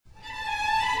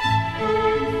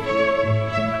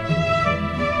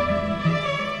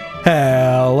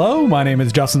My name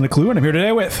is Justin the Clue, and I'm here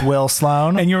today with Will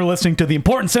Sloan. And you're listening to the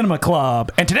Important Cinema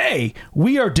Club. And today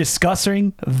we are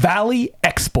discussing VALIE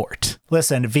Export.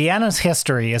 Listen, Vienna's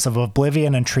history is of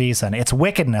oblivion and treason. Its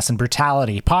wickedness and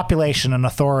brutality, population and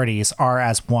authorities are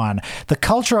as one. The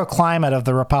cultural climate of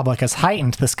the Republic has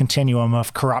heightened this continuum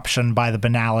of corruption by the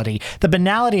banality. The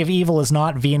banality of evil is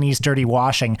not Viennese dirty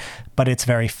washing, but its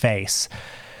very face.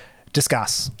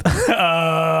 Discuss.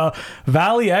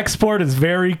 VALIE Export is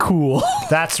very cool.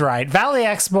 That's right. VALIE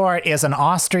Export is an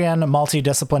Austrian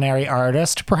multidisciplinary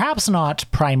artist, perhaps not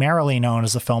primarily known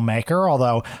as a filmmaker,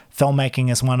 although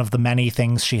filmmaking is one of the many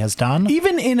things she has done.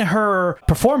 Even in her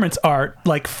performance art,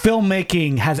 like,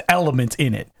 filmmaking has elements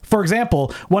in it. For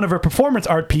example, one of her performance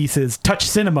art pieces, Touch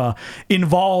Cinema,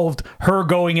 involved her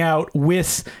going out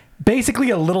with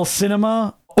basically a little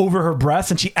cinema over her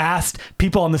breast, and she asked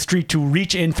people on the street to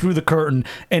reach in through the curtain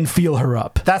and feel her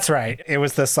up. That's right. It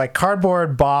was this like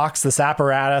cardboard box, this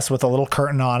apparatus with a little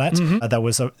curtain on it.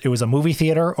 It was a movie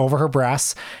theater over her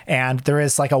breasts, and there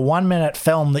is like a 1-minute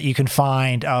film that you can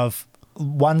find of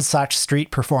one such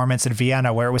street performance in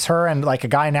Vienna where it was her and like a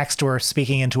guy next to her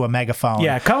speaking into a megaphone.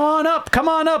 Yeah, come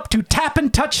on up to Tap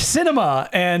and Touch Cinema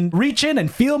and reach in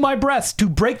and feel my breasts to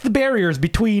break the barriers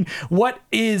between what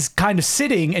is kind of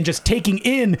sitting and just taking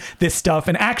in this stuff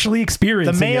and actually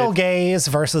experiencing the male it. gaze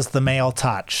versus the male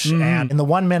touch. And in the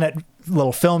 1-minute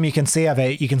little film you can see of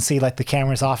it, you can see like the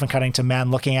camera's often cutting to men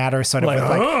looking at her sort of with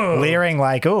like leering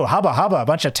like, oh, hubba hubba, a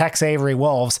bunch of Tex Avery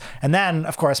wolves. And then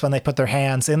of course when they put their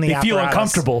hands in the apparatus, feel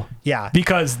uncomfortable. Yeah,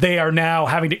 because they are now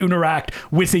having to interact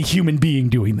with a human being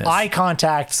doing this. Eye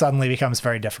contact suddenly becomes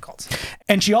very difficult.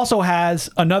 And she also has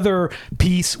another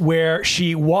piece where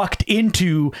she walked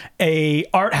into a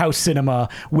art house cinema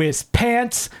with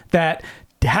pants that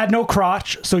had no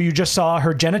crotch, so you just saw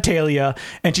her genitalia,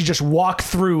 and she just walked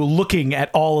through looking at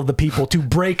all of the people to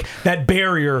break that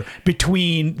barrier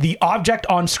between the object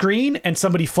on screen and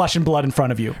somebody flesh and blood in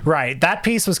front of you. Right. That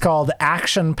piece was called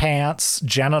Action Pants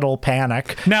Genital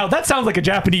Panic. Now, that sounds like a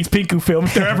Japanese Pinku film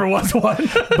if there ever was one.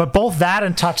 But both that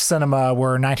and Touch Cinema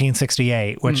were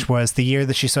 1968, which was the year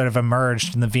that she sort of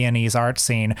emerged in the Viennese art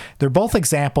scene. They're both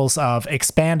examples of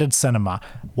expanded cinema.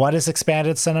 What is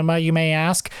expanded cinema, you may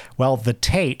ask? Well,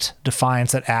 the Tate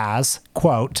defines it as,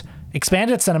 quote,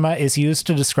 expanded cinema is used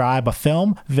to describe a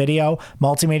film, video,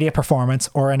 multimedia performance,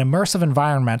 or an immersive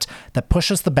environment that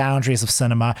pushes the boundaries of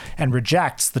cinema and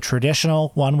rejects the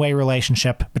traditional one-way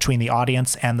relationship between the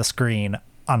audience and the screen,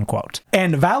 unquote.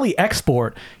 And VALIE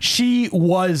Export, she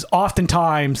was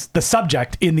oftentimes the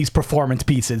subject in these performance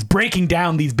pieces, breaking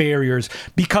down these barriers,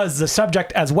 because the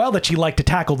subject as well that she liked to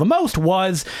tackle the most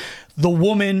was the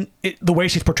woman, the way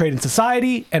she's portrayed in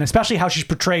society, and especially how she's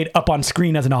portrayed up on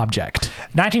screen as an object.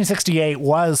 1968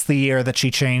 was the year that she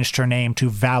changed her name to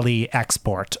VALIE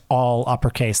Export, all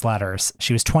uppercase letters.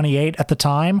 She was 28 at the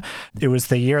time. It was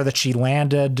the year that she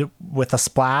landed with a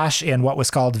splash in what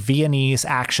was called Viennese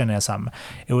Actionism.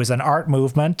 It was an art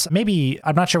movement. Maybe,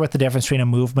 I'm not sure what the difference between a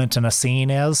movement and a scene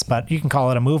is, but you can call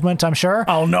it a movement, I'm sure.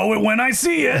 I'll know it when I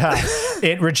see it.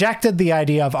 It rejected the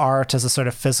idea of art as a sort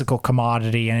of physical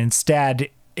commodity and instead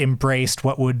embraced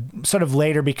what would sort of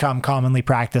later become commonly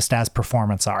practiced as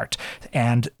performance art.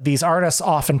 And these artists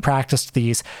often practiced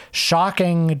these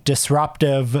shocking,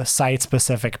 disruptive,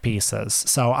 site-specific pieces.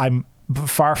 So I'm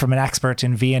far from an expert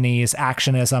in Viennese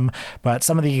actionism, but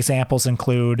some of the examples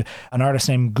include an artist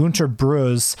named Günter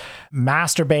Bruz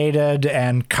masturbated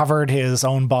and covered his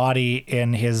own body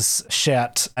in his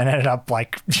shit and ended up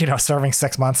serving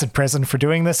 6 months in prison for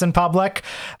doing this in public.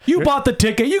 You bought the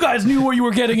ticket. You guys knew what you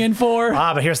were getting in for.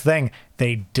 But here's the thing.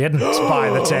 They didn't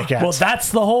buy the ticket. Well, that's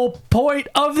the whole point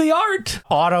of the art.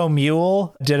 Otto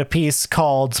Mule did a piece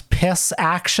called Piss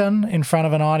Action in front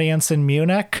of an audience in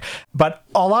Munich. But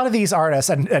a lot of these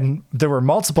artists, and there were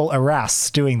multiple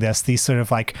arrests doing this, these sort of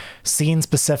like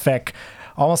scene-specific,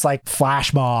 almost like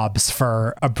flash mobs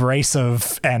for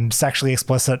abrasive and sexually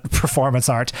explicit performance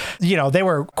art. You know, they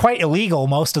were quite illegal,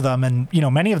 most of them, and, you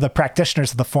know, many of the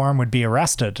practitioners of the form would be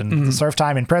arrested and serve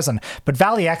time in prison. But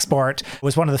VALIE Export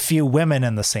was one of the few women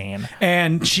in the scene.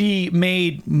 And she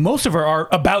made most of her art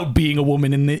about being a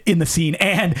woman in the scene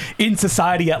and in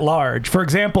society at large. For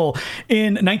example,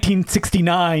 in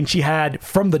 1969, she had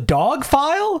From the Dog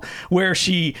File, where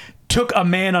she took a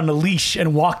man on a leash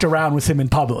and walked around with him in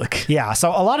public. Yeah, so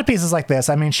a lot of pieces like this.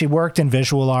 I mean, she worked in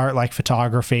visual art like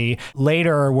photography,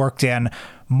 later worked in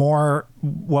more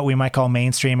what we might call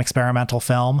mainstream experimental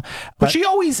film. But she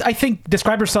always, I think,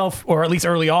 described herself, or at least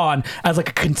early on, as like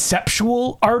a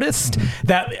conceptual artist.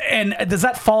 And does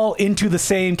that fall into the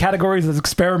same categories as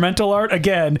experimental art?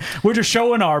 Again, we're just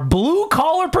showing our blue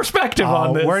collar perspective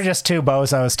on this. We're just two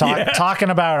bozos talking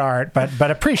about art,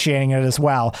 but appreciating it as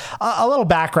well. A little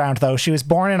background, though. She was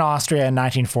born in Austria in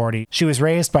 1940. She was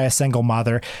raised by a single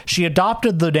mother. She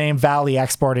adopted the name VALIE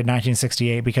Export in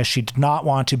 1968 because she did not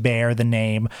want to bear the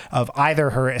name of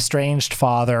either her estranged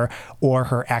father or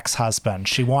her ex-husband.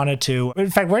 She wanted to... In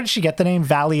fact, where did she get the name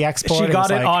VALIE Export? She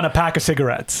got it on a pack of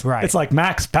cigarettes. Right. It's like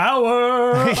Max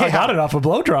Power. I got it off a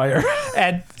blow dryer.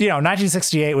 And,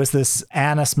 1968 was this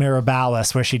Annus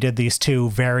Mirabilis, where she did these two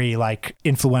very,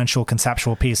 influential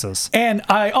conceptual pieces. And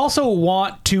I also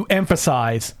want to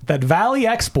emphasize that VALIE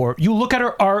Export, you look at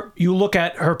her art, you look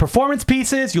at her performance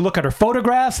pieces, you look at her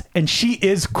photographs, and she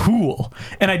is cool.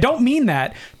 And I don't mean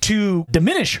that to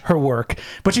diminish her work,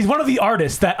 but she's one of the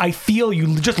artists that I feel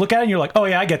you just look at it and you're like, oh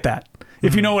yeah, I get that.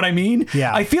 If you know what I mean.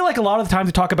 Yeah. I feel like a lot of the times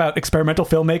we talk about experimental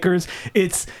filmmakers,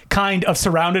 it's kind of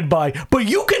surrounded by, but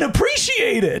you can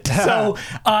appreciate it. So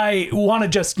I want to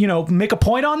just, make a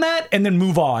point on that and then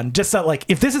move on. Just that,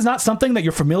 if this is not something that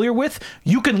you're familiar with,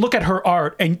 you can look at her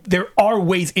art and there are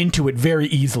ways into it very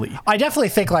easily. I definitely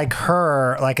think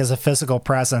her, as a physical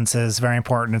presence is very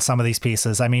important in some of these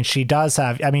pieces. I mean, she does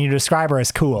have, you describe her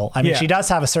as cool. I mean, she does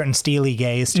have a certain steely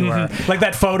gaze to her. Like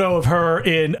that photo of her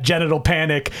in Genital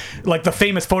Panic, the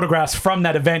famous photographs from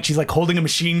that event. She's holding a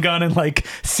machine gun and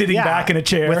sitting back in a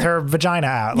chair with her vagina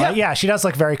out. She does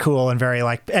look very cool and very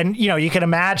and you can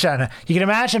imagine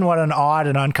what an odd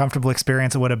and uncomfortable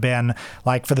experience it would have been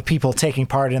for the people taking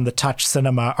part in the Touch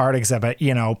Cinema art exhibit,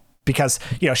 because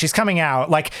she's coming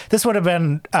out this would have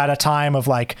been at a time of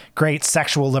great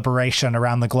sexual liberation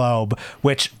around the globe,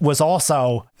 which was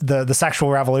also the sexual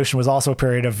revolution was also a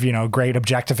period of great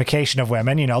objectification of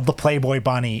women, the Playboy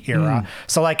bunny era.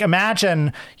 So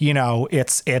imagine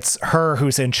it's her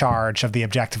who's in charge of the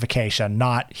objectification,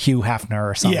 not Hugh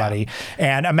Hefner or somebody.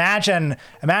 And imagine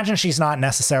she's not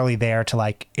necessarily there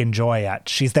to enjoy it.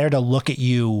 She's there to look at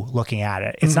you looking at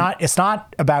it. It's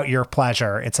not about your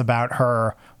pleasure, it's about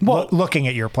her looking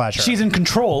at your pleasure. She's in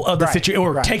control of the situation,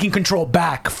 or taking control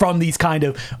back from these kind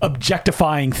of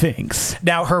objectifying things.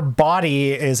 Now, her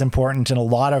body is important in a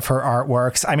lot of her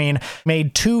artworks. I mean,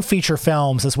 made 2 feature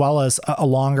films as well as a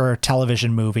longer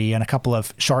television movie and a couple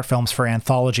of short films for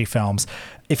anthology films.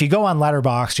 If you go on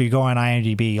Letterboxd or you go on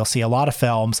IMDb, you'll see a lot of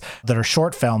films that are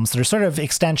short films that are sort of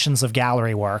extensions of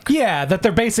gallery work. Yeah, that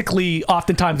they're basically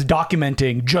oftentimes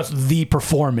documenting just the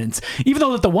performance. Even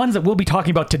though that the ones that we'll be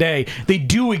talking about today, they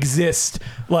do exist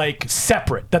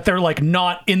separate, that they're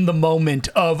not in the moment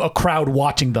of a crowd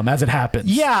watching them as it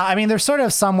happens. Yeah, I mean, they're sort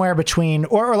of somewhere between,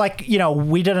 or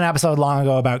we did an episode long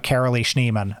ago about Carolee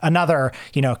Schneemann, another,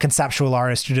 conceptual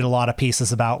artist who did a lot of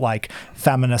pieces about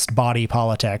feminist body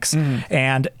politics.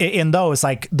 And in those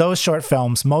short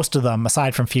films, most of them,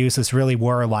 aside from Fuses, really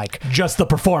were just the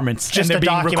performance, just and the they're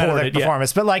being document recorded. Of the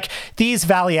performance. But these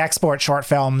VALIE Export short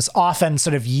films often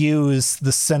sort of use the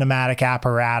cinematic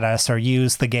apparatus or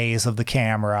use the gaze of the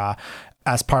camera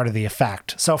as part of the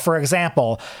effect. So, for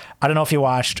example, I don't know if you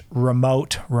watched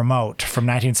Remote from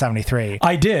 1973.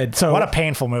 I did. So what a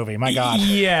painful movie, my God.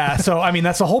 Yeah. So, I mean,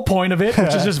 that's the whole point of it,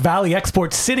 which is just VALIE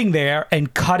Export sitting there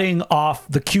and cutting off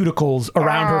the cuticles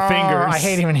around her fingers. I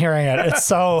hate even hearing it. It's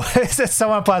so it's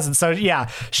so unpleasant. So, yeah,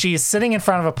 she's sitting in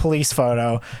front of a police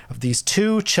photo of these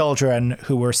 2 children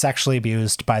who were sexually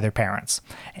abused by their parents.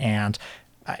 And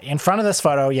in front of this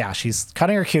photo, she's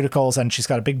cutting her cuticles and she's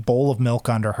got a big bowl of milk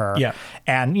under her. Yeah.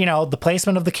 And, the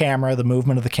placement of the camera, the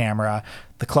movement of the camera,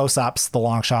 the close-ups, the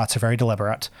long shots are very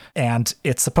deliberate. And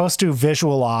it's supposed to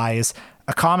visualize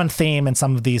a common theme in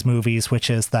some of these movies, which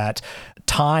is that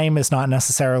time is not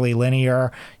necessarily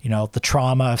linear. The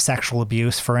trauma of sexual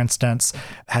abuse, for instance,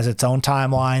 has its own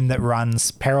timeline that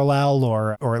runs parallel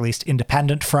or at least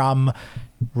independent from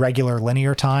regular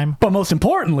linear time. But most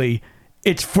importantly,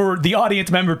 it's for the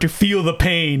audience member to feel the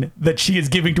pain that she is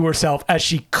giving to herself as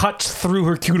she cuts through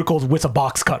her cuticles with a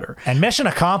box cutter. And mission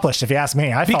accomplished, if you ask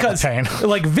me. I felt the pain.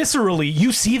 Viscerally,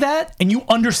 you see that and you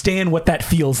understand what that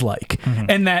feels like.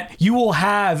 And that you will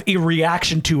have a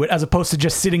reaction to it as opposed to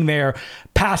just sitting there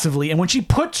passively. And when she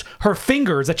puts her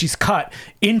fingers that she's cut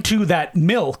into that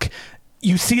milk,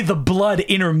 you see the blood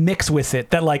intermix with it,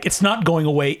 that like it's not going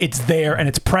away, it's there and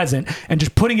it's present, and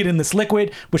just putting it in this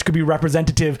liquid, which could be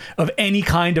representative of any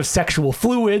kind of sexual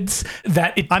fluids,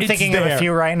 that I'm thinking of a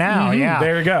few right now. Yeah,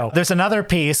 there you go. There's another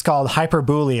piece called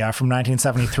Hyperbulia from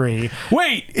 1973.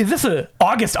 Wait, is this a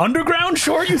August Underground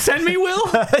short you sent me, Will?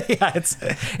 Yeah,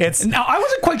 it's now, I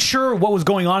wasn't quite sure what was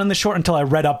going on in the short until I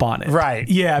read up on it. Right.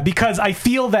 Yeah, because I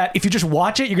feel that if you just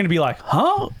watch it, you're going to be like,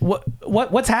 huh?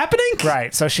 What's happening?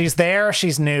 Right. So she's there,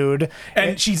 she's nude,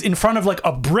 and she's in front of like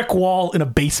a brick wall in a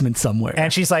basement somewhere.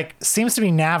 And she's like, seems to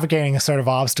be navigating a sort of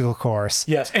obstacle course.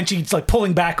 Yes, and she's like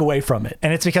pulling back away from it.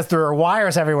 And it's because there are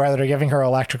wires everywhere that are giving her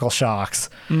electrical shocks.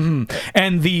 Mm-hmm.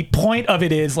 And the point of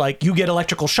it is like you get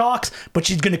electrical shocks, but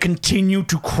she's going to continue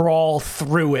to crawl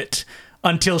through it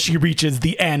until she reaches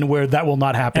the end where that will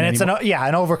not happen and it's anymore.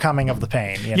 an overcoming of the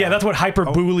pain. You know? Yeah, that's what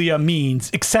hyperbulia means.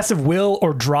 Excessive will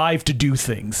or drive to do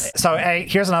things. So hey,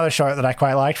 here's another short that I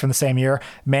quite liked from the same year,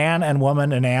 Man and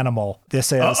Woman and Animal.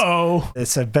 This is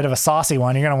it's a bit of a saucy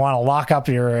one. You're going to want to lock up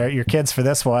your kids for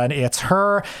this one. It's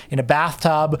her in a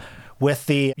bathtub with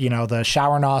the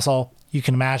shower nozzle. You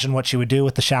can imagine what she would do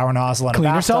with the shower nozzle in a bathtub.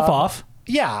 Clean herself off.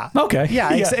 Yeah. Okay.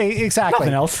 Yeah, exactly.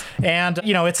 Nothing else. And,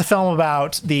 it's a film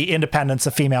about the independence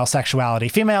of female sexuality.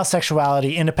 Female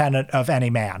sexuality independent of any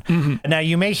man. Mm-hmm. Now,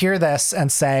 you may hear this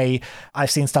and say,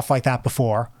 I've seen stuff like that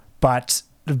before, but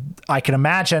I can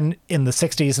imagine in the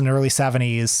 60s and early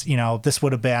 70s, this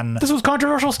would have been... This was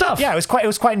controversial stuff. Yeah, it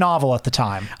was quite novel at the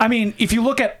time. I mean, if you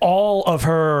look at all of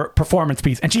her performance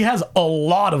pieces, and she has a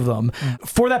lot of them,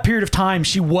 for that period of time,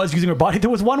 she was using her body.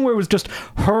 There was one where it was just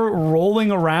her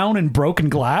rolling around in broken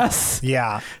glass.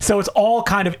 Yeah. So it's all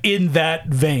kind of in that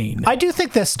vein. I do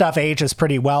think this stuff ages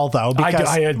pretty well, though. Because,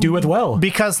 I do as well.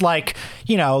 Because,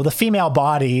 the female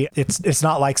body, it's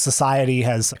not like society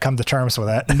has come to terms with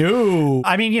it. No.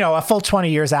 I mean, a full 20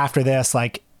 years after this,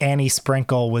 Annie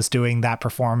Sprinkle was doing that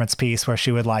performance piece where she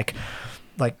would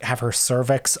have her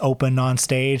cervix open on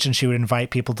stage and she would invite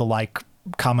people to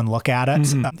come and look at it.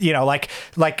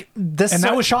 Mm-hmm. This. And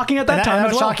that was shocking at that time. That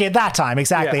was shocking at that time,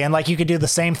 exactly. Yeah. And you could do the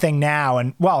same thing now.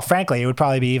 And frankly, it would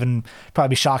probably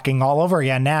be shocking all over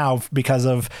again now because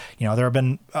of there have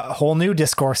been whole new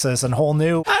discourses and whole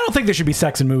new. I don't think there should be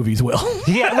sex in movies, Will.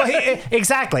 Yeah,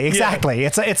 exactly. Yeah.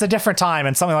 It's a different time,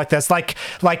 and something like this,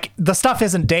 the stuff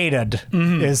isn't dated.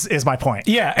 Mm-hmm. is my point.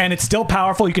 Yeah, and it's still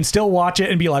powerful. You can still watch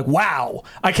it and be like, wow,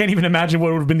 I can't even imagine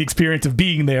what would have been the experience of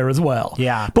being there as well.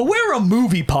 Yeah, but we're a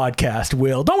movie podcast,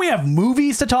 Will. Don't we have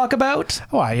movies to talk about?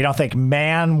 Why, you don't think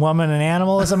Man, Woman, and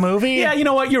Animal is a movie? Yeah, you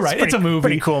know what? You're right. It's a movie.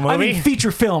 Pretty cool movie. I mean,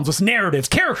 feature films with narratives,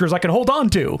 characters I can hold on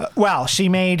to. Well, she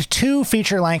made 2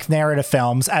 feature-length narrative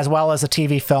films, as well as a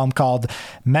TV film called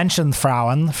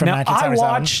Menschenfrauen from 1977. I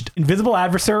watched Invisible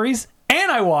Adversaries, and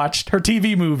I watched her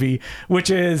TV movie, which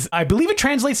is, I believe it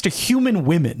translates to Human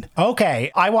Women.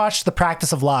 Okay. I watched The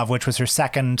Practice of Love, which was her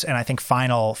second and I think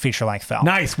final feature-length film.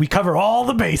 Nice. We cover all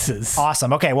the bases.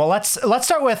 Awesome. Okay. Well, let's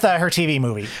start with her TV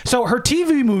movie. So her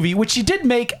TV movie, which she did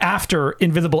make after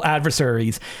Invisible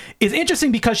Adversaries, is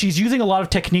interesting because she's using a lot of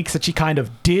techniques that she kind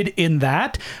of did in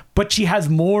that, but she has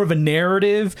more of a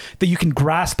narrative that you can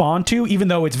grasp onto, even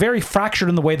though it's very fractured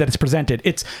in the way that it's presented.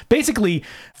 It's basically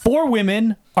 4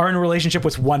 women are in a relationship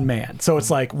with 1 man. So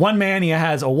it's like 1 man, he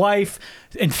has a wife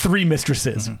and 3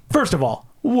 mistresses. Mm-hmm. First of all,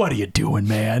 what are you doing,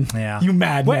 man? Yeah. You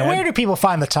mad man. Where do people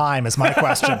find the time is my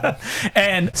question.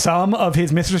 And some of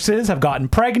his mistresses have gotten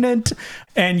pregnant,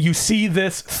 and you see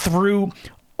this through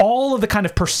all of the kind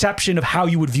of perception of how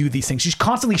you would view these things. She's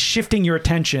constantly shifting your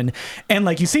attention. And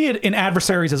you see it in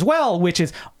Adversaries as well, which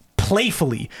is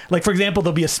playfully. For example,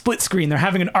 there'll be a split screen. They're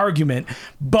having an argument,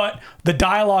 but the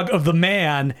dialogue of the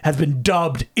man has been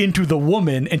dubbed into the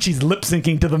woman and she's lip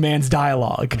syncing to the man's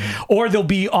dialogue. Mm-hmm. Or there'll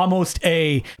be almost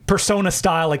a persona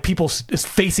style, people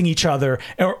facing each other,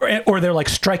 or they're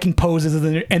striking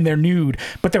poses and they're nude,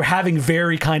 but they're having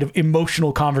very kind of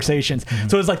emotional conversations. Mm-hmm.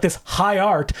 So it's this high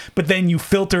art, but then you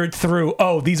filter it through,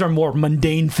 these are more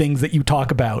mundane things that you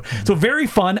talk about. Mm-hmm. So very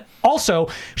fun. Also,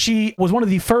 she was one of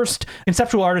the first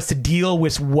conceptual artists to deal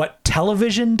with what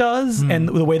television does and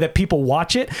the way that people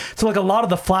watch it. So a lot of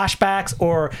the flashbacks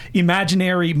or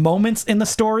imaginary moments in the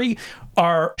story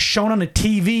are shown on a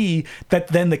TV that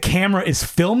then the camera is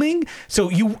filming. So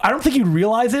I don't think you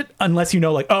realize it unless you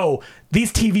know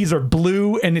these TVs are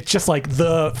blue and it's just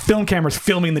the film camera's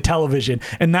filming the television,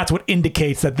 and that's what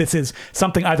indicates that this is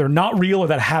something either not real or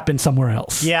that happened somewhere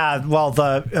else. Yeah, well,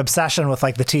 the obsession with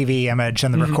the TV image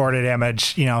and the recorded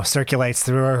image, circulates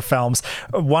through her films.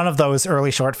 One of those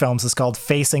early short films is called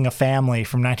Facing a Family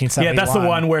from 1971. Yeah, that's the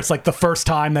one where it's the first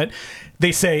time that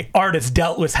they say artists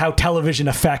dealt with how television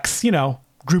affects,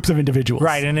 groups of individuals.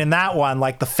 Right. And in that one,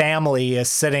 like the family is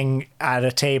sitting at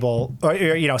a table or,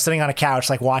 sitting on a couch,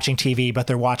 like watching TV, but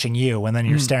they're watching you. And then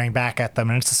you're staring back at them.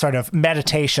 And it's a sort of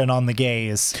meditation on the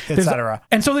gaze, etc.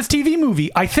 And so this TV movie,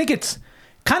 I think it's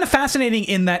kind of fascinating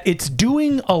in that it's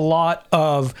doing a lot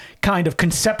of kind of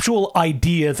conceptual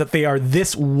ideas that they are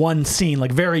this one scene,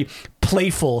 like very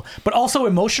playful, but also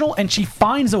emotional. And she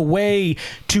finds a way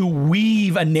to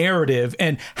weave a narrative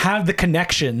and have the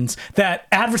connections that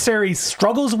Adversaries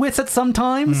struggles with at some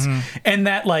times. And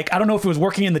that, like, I don't know if it was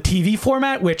working in the TV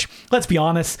format, which, let's be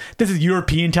honest, this is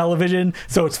European television,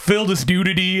 so it's filled with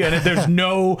nudity and there's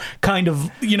no kind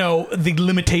of, the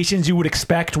limitations you would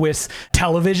expect with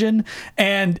television.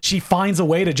 And she finds a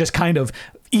way to just kind of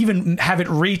even have it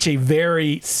reach a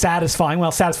very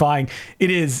satisfying, it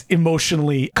is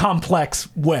emotionally complex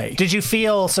way. Did you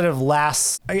feel sort of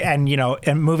less, and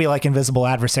a movie like Invisible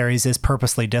Adversaries is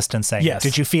purposely distancing. Yes.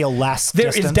 Did you feel less There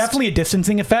distance? is definitely a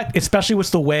distancing effect, especially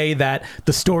with the way that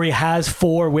the story has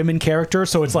 4 women characters.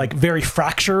 So it's like very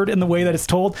fractured in the way that it's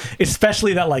told,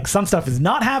 especially that like some stuff is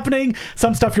not happening.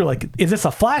 Some stuff you're like, is this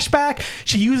a flashback?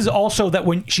 She uses also that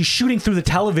when she's shooting through the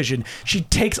television, she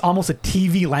takes almost a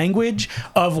TV language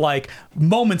of like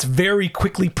moments very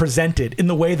quickly presented in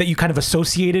the way that you kind of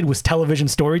associated with television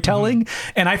storytelling.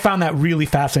 And I found that really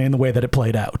fascinating, the way that it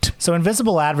played out. So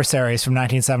Invisible Adversaries from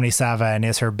 1977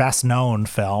 is her best known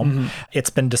film. It's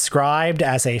been described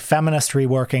as a feminist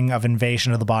reworking of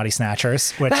Invasion of the Body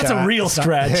Snatchers, which That's a real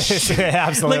stretch.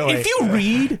 Absolutely. Like, if you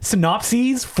read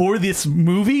synopses for this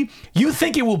movie, you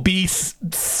think it will be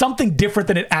something different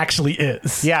than it actually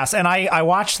is. Yes, and I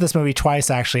watched this movie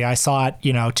twice, actually. I saw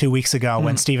it, 2 weeks ago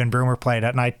when Stephen Broomer played it,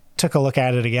 and I took a look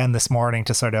at it again this morning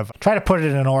to sort of try to put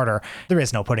it in order. There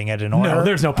is no putting it in order. No,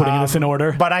 there's no putting this in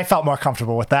order. But I felt more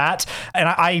comfortable with that. And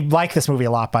I like this movie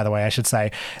a lot, by the way, I should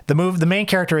say. The main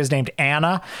character is named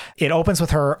Anna. It opens with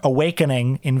her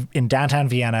awakening in downtown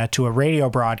Vienna to a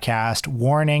radio broadcast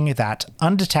warning that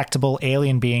undetectable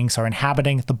alien beings are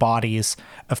inhabiting the bodies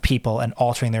of people and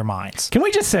altering their minds. Can we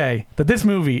just say that this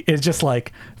movie is just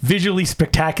like visually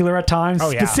spectacular at times? Oh,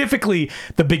 yeah. Specifically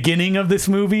the beginning of this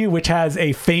movie, which has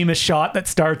a famous shot that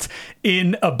starts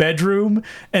in a bedroom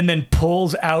and then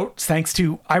pulls out thanks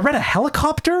to, I read, a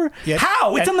helicopter. Yeah.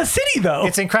 How? It's in the city though.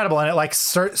 It's incredible, and it like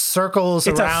circles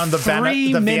It's around a the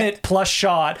 3-minute plus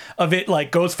shot of it,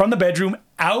 like goes from the bedroom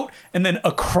out and then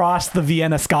across the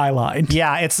Vienna skyline.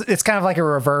 Yeah, it's kind of like a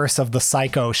reverse of the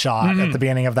Psycho shot at the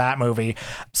beginning of that movie.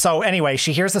 So anyway,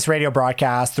 she hears this radio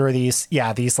broadcast through these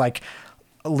like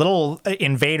little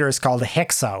invaders called the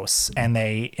Hyksos, and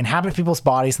they inhabit people's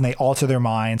bodies and they alter their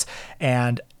minds.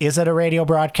 And is it a radio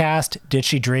broadcast? Did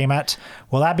she dream it?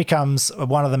 Well, that becomes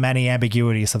one of the many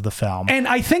ambiguities of the film. And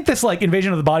I think this like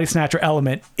Invasion of the Body Snatcher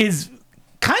element is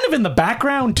kind of in the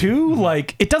background too.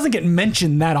 Like, it doesn't get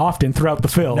mentioned that often throughout the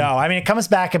film. No, I mean, it comes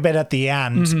back a bit at the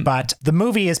end, but the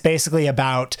movie is basically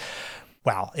about,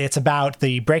 well, it's about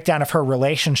the breakdown of her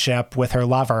relationship with her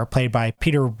lover, played by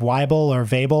Peter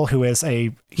Weibel, who is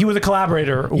he was a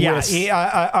collaborator.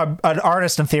 An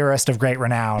artist and theorist of great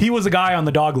renown. He was a guy on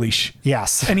the dog leash.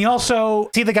 Yes. And he also...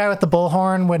 Is he the guy with the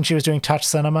bullhorn when she was doing Touch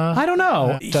Cinema? I don't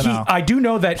know. I do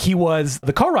know that he was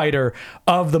the co-writer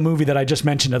of the movie that I just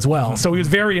mentioned as well. So he was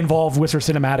very involved with her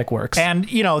cinematic works. And,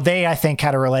 they, I think,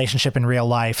 had a relationship in real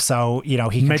life. So,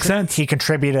 Makes sense. He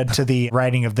contributed to the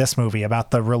writing of this movie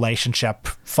about the relationship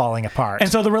falling apart.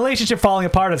 And so the relationship falling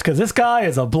apart is because this guy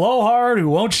is a blowhard who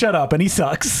won't shut up, and he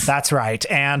sucks. That's right.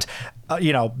 And,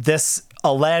 this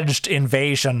alleged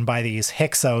invasion by these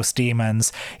Hyksos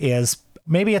demons is...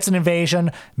 Maybe it's an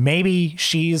invasion. Maybe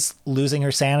she's losing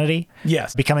her sanity.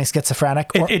 Yes. Becoming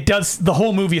schizophrenic. It does. The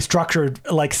whole movie is structured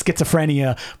like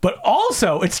schizophrenia, but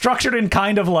also it's structured in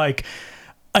kind of like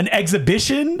an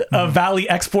exhibition of VALIE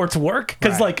Export's work.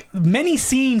 Because like many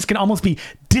scenes can almost be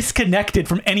disconnected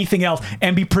from anything else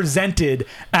and be presented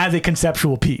as a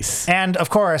conceptual piece. And of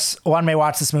course, one may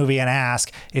watch this movie and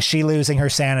ask, is she losing her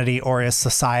sanity or is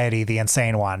society the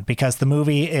insane one? Because the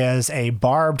movie is a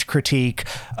barbed critique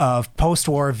of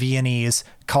post-war Viennese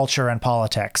culture and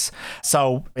politics.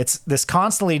 So it's this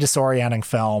constantly disorienting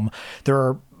film. There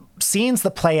are scenes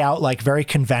that play out like very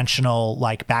conventional,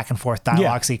 like back and forth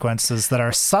dialogue sequences that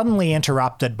are suddenly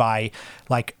interrupted by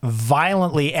like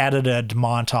violently edited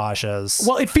montages.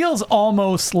 Well, it feels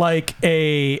almost like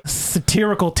a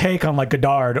satirical take on like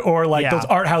Godard or like those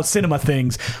art house cinema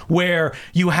things where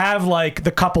you have like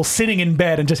the couple sitting in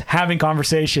bed and just having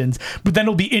conversations, but then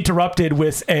it'll be interrupted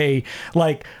with a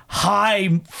like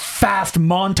high, fast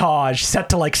montage set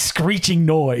to like screeching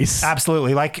noise.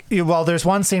 Absolutely. Like, well, there's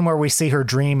one scene where we see her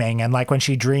dreaming thing. And like when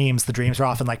she dreams, the dreams are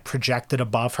often like projected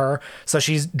above her. So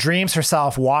she dreams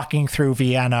herself walking through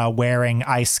Vienna wearing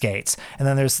ice skates. And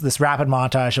then there's this rapid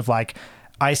montage of like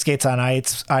ice skates on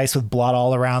ice with blood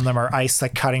all around them, or ice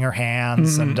like cutting her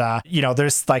hands. And,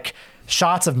 there's like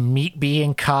shots of meat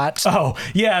being cut. Oh,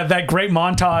 yeah, that great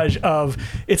montage of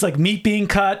it's like meat being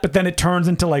cut, but then it turns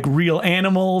into like real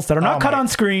animals that are not cut on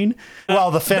screen.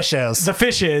 Well, the fish is. The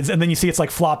fish is, and then you see it's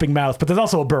like flopping mouth, but there's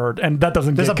also a bird, and that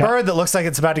doesn't There's get cut. a bird that looks like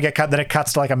it's about to get cut, then it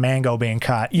cuts to like a mango being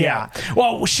cut. Yeah.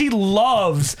 Well, she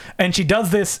loves, and she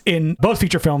does this in both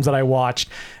feature films that I watched,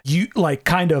 you like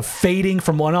kind of fading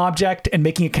from one object and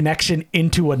making a connection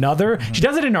into another. Mm-hmm. She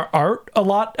does it in her art a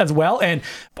lot as well, and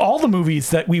all the movies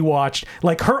that we watched,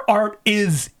 like her art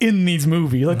is in these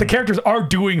movies. Like the characters are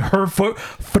doing her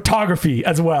photography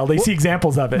as well. They see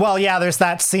examples of it. Well, yeah, there's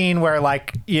that scene where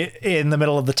like in the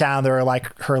middle of the town, there are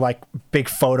like her like big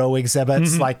photo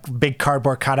exhibits, like big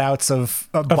cardboard cutouts of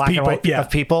black people, and white of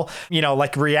people. You know,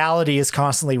 like reality is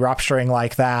constantly rupturing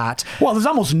like that. Well, there's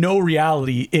almost no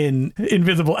reality in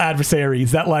Invisible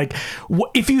Adversaries. That like,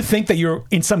 if you think that you're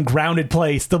in some grounded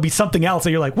place, there'll be something else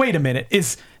that you're like, wait a minute,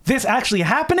 is this actually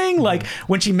happening? Like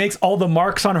when she makes all the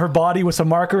marks on her body with some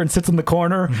marker and sits in the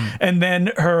corner, and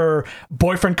then her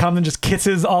boyfriend comes and just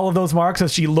kisses all of those marks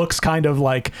as she looks kind of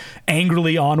like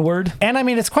angrily onward. And I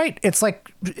mean, it's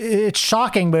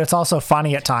shocking, but it's also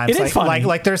funny at times. It is funny.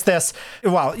 Like there's this,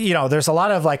 well, there's a lot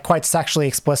of like quite sexually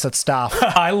explicit stuff.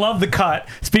 I love the cut,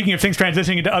 speaking of things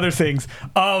transitioning into other things,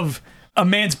 of a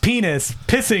man's penis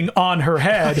pissing on her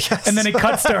head, yes. And then it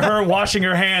cuts to her washing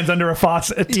her hands under a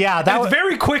faucet. Yeah, that was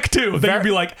very quick too. Then you'd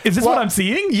be like, "Is this what I'm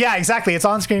seeing?" Yeah, exactly. It's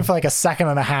on screen for like a second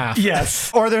and a half.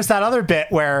 Yes. Or there's that other bit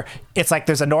where it's like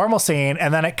there's a normal scene,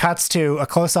 and then it cuts to a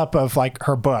close up of like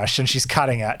her bush, and she's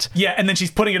cutting it. Yeah, and then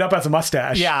she's putting it up as a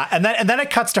mustache. Yeah, and then it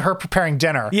cuts to her preparing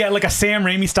dinner. Yeah, like a Sam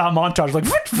Raimi style montage,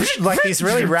 like these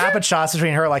really rapid shots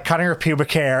between her like cutting her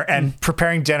pubic hair and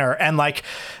preparing dinner, and like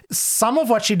some of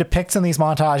what she depicts in these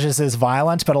montages is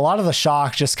violent, but a lot of the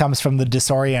shock just comes from the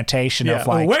disorientation of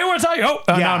like, wait, where's I?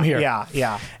 Now I'm here.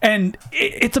 Yeah. And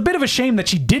it's a bit of a shame that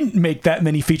she didn't make that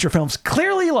many feature films.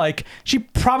 Clearly, like she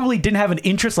probably didn't have an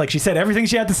interest. Like she said everything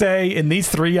she had to say in these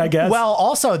three, I guess. Well,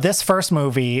 also this first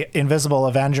movie, Invisible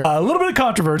Avenger, a little bit of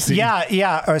controversy.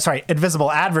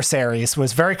 Invisible Adversaries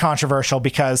was very controversial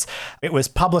because it was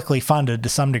publicly funded to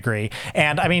some degree.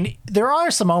 And I mean, there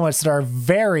are some moments that are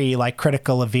very like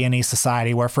critical of Viennese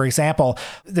society where, for example,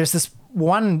 there's this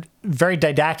one very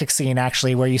didactic scene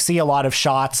actually where you see a lot of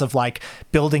shots of like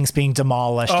buildings being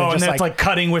demolished. And then it's like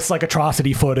cutting with like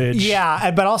atrocity footage.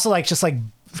 Yeah, but also like just like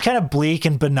kind of bleak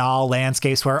and banal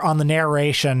landscapes where on the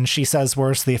narration she says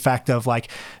words to the effect of like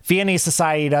Viennese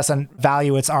society doesn't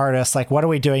value its artists. Like, what are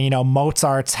we doing?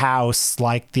 Mozart's house,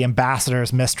 like the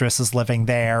ambassador's mistress is living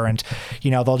there, and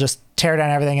they'll just tear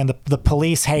down everything, and the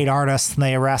police hate artists and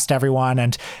they arrest everyone.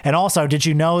 And also, did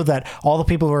you know that all the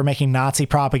people who were making Nazi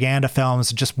propaganda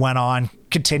films just went on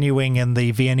continuing in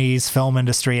the Viennese film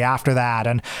industry after that?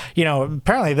 And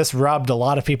apparently this rubbed a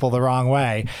lot of people the wrong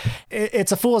way.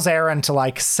 It's a fool's errand to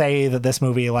like say that this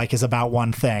movie like is about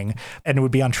one thing, and it would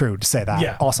be untrue to say that.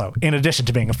 Yeah. Also, in addition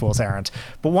to being a fool's errand,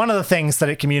 but one of the things that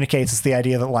it communicates is the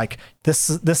idea that like this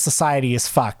society is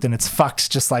fucked, and it's fucked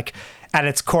just like at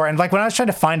its core. And like when I was trying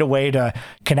to find a way to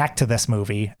connect to this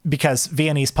movie, because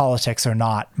Viennese politics are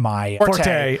not my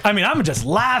forte. I mean, I'm just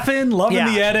laughing, loving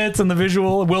the edits and the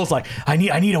visual. Will's like, I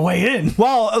need a way in.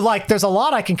 Well, like there's a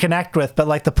lot I can connect with, but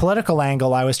like the political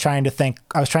angle, I was trying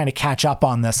to catch up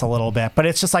on this a little bit, but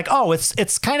it's just like,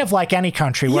 it's kind of like any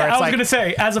country where it's I was going to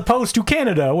say, as opposed to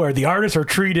Canada, where the artists are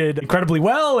treated incredibly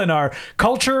well and our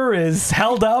culture is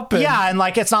held up. And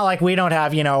like, it's not like we don't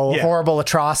have, horrible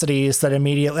atrocities that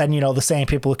immediately, and the same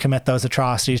people who commit those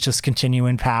atrocities just continue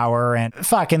in power. And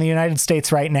in the United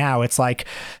States right now, it's like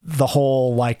the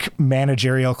whole like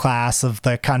managerial class of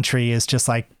the country is just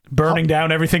like burning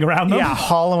down everything around them. Yeah,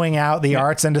 hollowing out the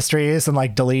arts industries and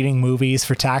like deleting movies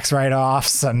for tax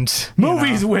write-offs and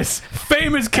movies with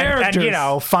famous characters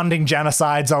and funding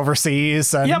genocides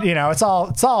overseas, and it's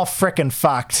all frickin'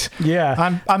 fucked.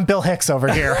 Yeah, I'm Bill Hicks over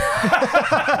here.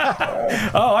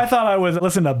 Oh, I thought I was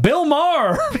listening to Bill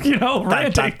Maher.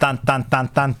 Ranting.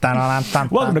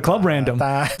 Welcome to Club Random.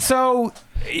 So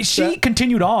She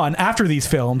continued on after these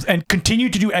films and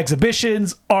continued to do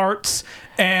exhibitions, arts,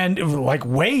 and like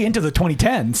way into the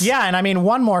 2010s. Yeah, and I mean,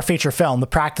 one more feature film, The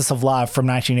Practice of Love from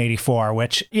 1984,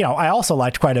 which, you know, I also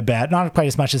liked quite a bit, not quite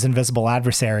as much as Invisible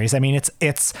Adversaries. I mean,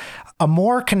 it's a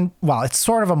more, it's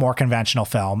sort of a more conventional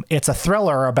film. It's a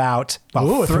thriller about...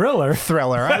 Ooh, a thriller.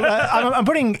 Thriller. I'm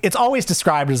putting... It's always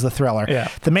described as the thriller. Yeah.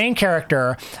 The main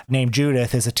character, named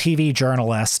Judith, is a TV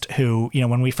journalist who, you know,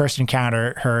 when we first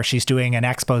encounter her, she's doing an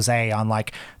expose on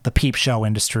like the peep show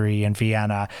industry in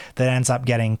Vienna that ends up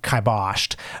getting kiboshed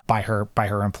by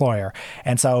her employer.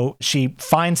 And so she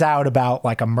finds out about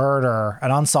like an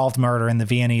unsolved murder in the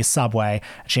Viennese subway.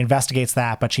 She investigates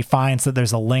that, but she finds that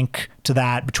there's a link to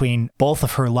that between both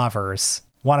of her lovers,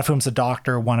 one of whom's a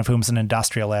doctor, one of whom's an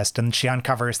industrialist. And she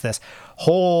uncovers this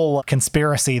whole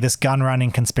conspiracy, this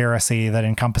gun-running conspiracy that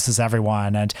encompasses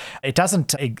everyone. And it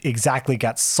doesn't exactly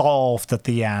get solved at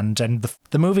the end. And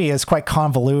the movie is quite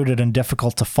convoluted and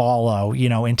difficult to follow, you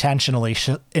know, intentionally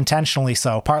so,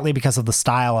 partly because of the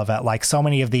style of it. Like so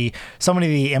many of the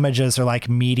images are like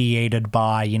mediated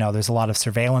by, you know, there's a lot of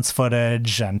surveillance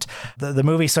footage, and the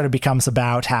movie sort of becomes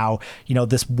about how, you know,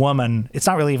 this woman, it's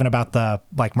not really even about the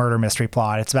like murder mystery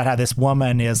plot. It's about how this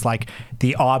woman is like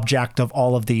the object of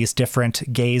all of these different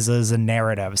gazes and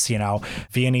narratives, you know,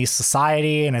 Viennese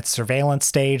society and its surveillance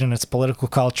state and its political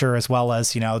culture, as well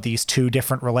as, you know, these two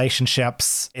different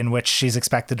relationships in which she's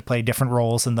expected to play different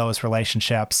roles in those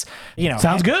relationships. You know,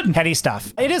 sounds good. Heady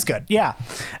stuff. It is good. Yeah.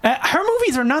 Her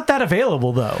movies are not that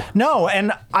available though. No.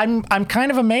 And I'm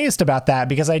kind of amazed about that,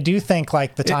 because I do think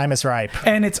like the time is ripe.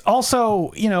 And it's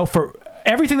also, you know, for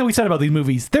everything that we said about these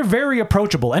movies, they're very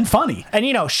approachable and funny. And,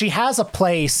 you know, she has a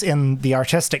place in the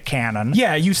artistic canon.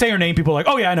 Yeah, you say her name, people are like,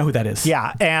 oh yeah, I know who that is.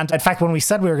 Yeah, and in fact, when we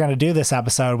said we were going to do this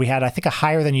episode, we had, I think, a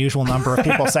higher than usual number of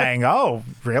people saying, oh,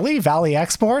 really? VALIE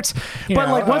Export? But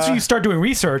like once you start doing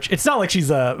research, it's not like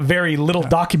she's a very little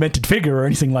documented figure or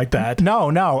anything like that.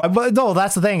 No. But no,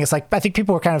 that's the thing. It's like, I think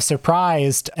people were kind of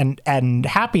surprised and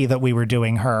happy that we were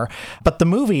doing her. But the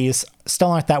movies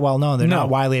still aren't that well known. They're not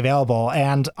widely available.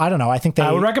 And I don't know, I think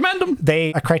I would recommend them.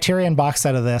 A Criterion box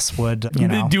set of this would, you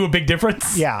know, do a big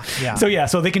difference. Yeah.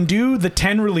 So they can do the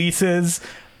 10 releases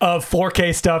of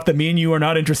 4K stuff that me and you are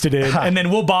not interested in, and then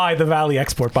we'll buy the VALIE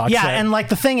Export box set. And like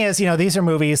the thing is, you know, these are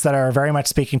movies that are very much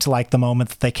speaking to like the moment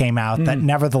that they came out, that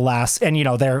nevertheless, and you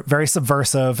know, they're very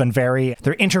subversive and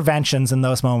they're interventions in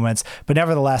those moments, but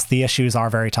nevertheless, the issues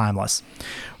are very timeless.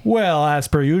 Well, as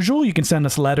per usual, you can send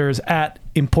us letters at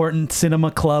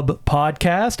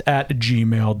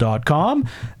importantcinemaclubpodcast@gmail.com.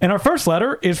 And our first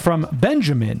letter is from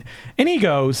Benjamin. And he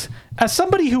goes, as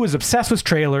somebody who is obsessed with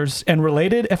trailers and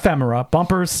related ephemera,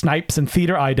 bumpers, snipes, and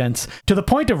theater idents, to the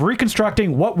point of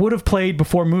reconstructing what would have played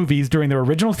before movies during their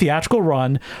original theatrical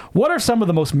run, what are some of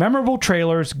the most memorable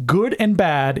trailers, good and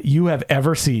bad, you have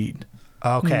ever seen?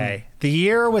 Okay. The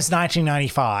year was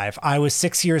 1995. I was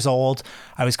 6 years old.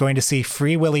 I was going to see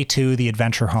Free Willy 2, The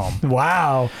Adventure Home.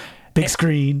 Wow. Big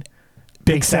screen.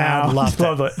 Big sound. Loved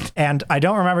it. And I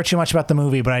don't remember too much about the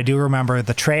movie, but I do remember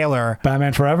the trailer.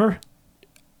 Batman Forever?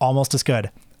 Almost as good.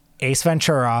 Ace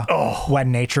Ventura,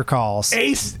 When Nature Calls.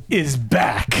 Ace is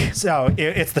back. So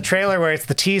it's the trailer where it's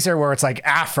the teaser where it's like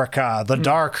Africa, the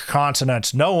dark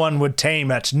continent. No one would tame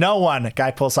it. No one.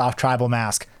 Guy pulls off tribal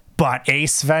mask. But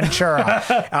Ace Ventura.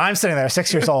 And I'm sitting there,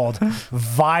 6 years old,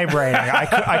 vibrating.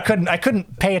 I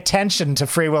couldn't pay attention to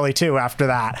Free Willy 2 after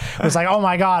that. It was like, oh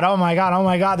my god,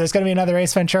 there's going to be another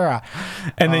Ace Ventura.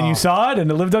 And then you saw it, and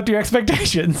it lived up to your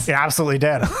expectations. It absolutely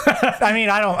did. I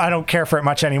mean, I don't care for it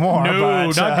much anymore. No,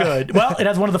 but, not good. Well, it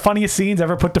has one of the funniest scenes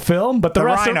ever put to film, but the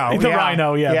rest rhino, the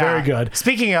rhino, very good.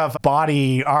 Speaking of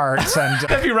body arts and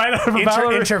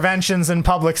interventions in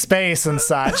public space and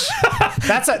such,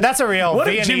 that's a real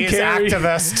Viennese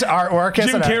activist artwork, isn't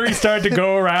it? Jim Carrey started to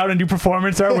go around and do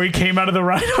performance art where he came out of the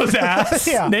rhino's ass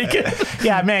naked.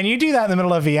 Yeah, man, you do that in the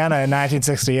middle of Vienna in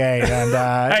 1968.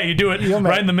 And hey, you do it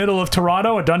right in the middle of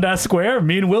Toronto at Dundas Square.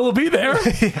 Me and Will be there.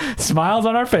 Smiles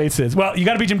on our faces. Well, you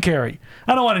got to be Jim Carrey.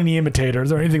 I don't want any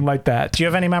imitators or anything like that. Do you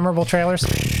have any memorable trailers?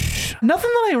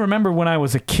 Nothing that I remember when I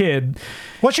was a kid.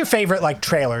 What's your favorite like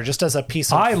trailer, just as a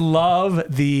piece of... I love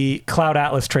the Cloud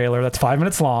Atlas trailer. That's 5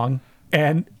 minutes long.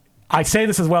 And I say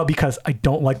this as well because I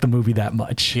don't like the movie that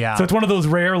much. Yeah. So it's one of those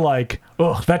rare, like,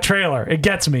 oh, that trailer, it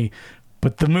gets me.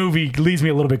 But the movie leaves me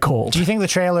a little bit cold. Do you think the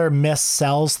trailer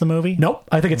missells the movie? Nope.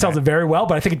 I think it sells it very well,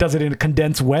 but I think it does it in a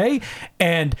condensed way.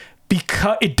 And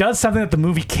because it does something that the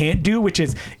movie can't do, which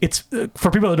is, it's for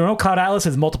people that don't know, Cloud Atlas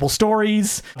has multiple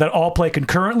stories that all play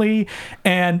concurrently,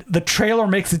 and the trailer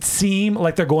makes it seem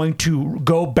like they're going to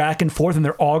go back and forth and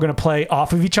they're all going to play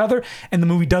off of each other, and the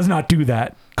movie does not do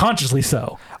that. consciously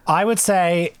so. I would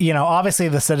say, obviously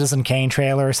the Citizen Kane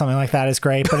trailer or something like that is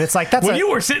great, but it's like When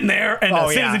you were sitting there and the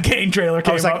Citizen Kane trailer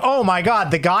came I was like, up. oh my God,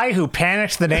 the guy who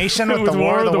panicked the nation with the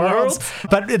War of the Worlds.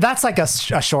 But that's like a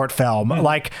short film.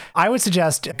 Like, I would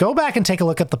suggest go back and take a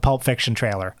look at the Pulp Fiction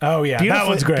trailer. Oh yeah, that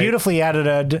one's great. Beautifully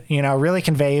edited, really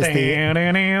conveys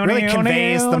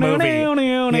the movie.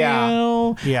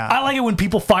 Yeah. I like it when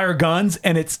people fire guns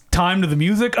and it's time to the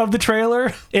music of the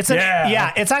trailer. It's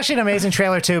actually an amazing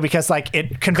trailer too, because like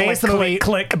it conveys the movie,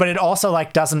 click, but it also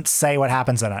like doesn't say what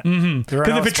happens in it.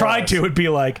 Because if it tried to, it'd be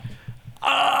like,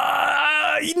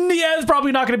 yeah, it's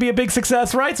probably not going to be a big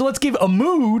success, right? So let's give a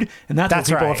mood, and that's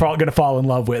what people are going to fall in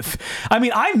love with. I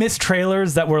mean, I miss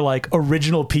trailers that were like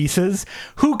original pieces.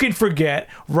 Who can forget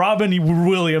Robin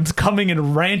Williams coming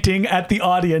and ranting at the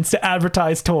audience to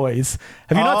advertise toys?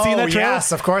 Have you not seen that trailer?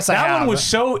 Yes, of course I have. That one was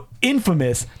so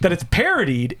infamous that it's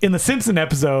parodied in the Simpson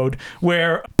episode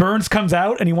where Burns comes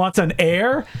out and he wants an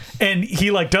air, and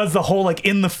he like does the whole like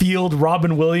in the field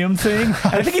Robin Williams thing.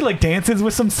 I think he like dances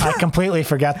with some stuff. I completely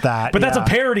forget that. But that's a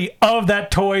parody of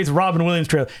that Toys Robin Williams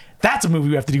trailer. That's a movie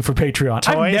we have to do for Patreon.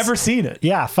 Toys? I've never seen it.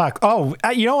 Yeah, fuck. Oh,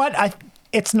 you know what?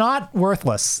 It's not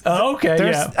worthless. Oh, okay,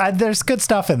 there's good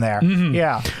stuff in there.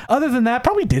 Yeah. Other than that,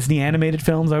 probably Disney animated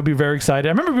films. I would be very excited.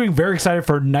 I remember being very excited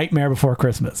for Nightmare Before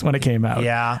Christmas when it came out.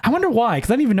 Yeah. I wonder why,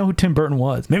 because I didn't even know who Tim Burton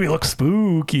was. Maybe it looks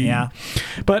spooky. Yeah.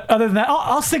 But other than that,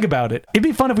 I'll think about it. It'd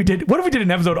be fun if we did. What if we did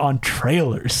an episode on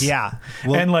trailers? Yeah.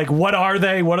 And like, what are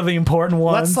they? What are the important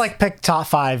ones? Let's like pick top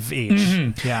 5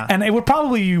 each. Yeah. And it would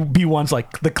probably be ones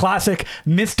like the classic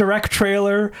Misdirect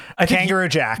trailer. Kangaroo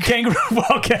Jack.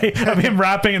 Okay. Of him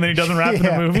rapping and then he doesn't in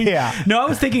the movie. Yeah. No, I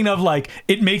was thinking of like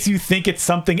it makes you think it's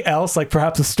something else, like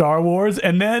perhaps a Star Wars,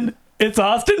 and then it's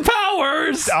Austin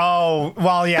Powers. Oh,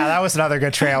 well, yeah, that was another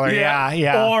good trailer.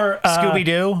 Yeah. Or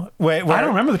Scooby-Doo. I don't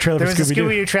remember the trailer for Scooby-Doo. There was a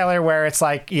Scooby-Doo trailer where it's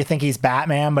like you think he's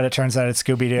Batman, but it turns out it's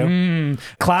Scooby-Doo.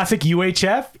 Classic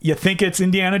UHF. You think it's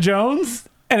Indiana Jones,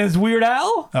 and it's Weird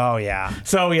Al. Oh, yeah.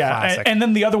 So, yeah. And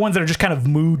then the other ones that are just kind of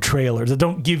mood trailers that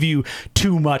don't give you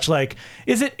too much. Like,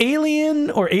 is it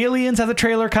Alien or Aliens has a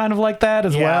trailer kind of like that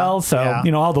as well? So,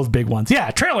 all those big ones.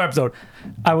 Yeah, trailer episode.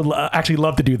 I would actually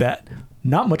love to do that.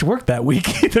 Not much work that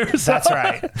week either. So. That's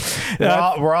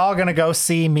right. We're all going to go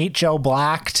see Meet Joe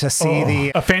Black to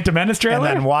see a Phantom Menace trailer?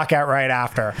 And then walk out right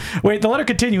after. Wait, the letter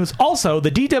continues. Also, the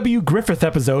D.W. Griffith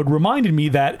episode reminded me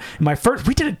that in my first...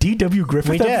 We did a D.W.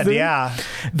 Griffith episode? We did, yeah.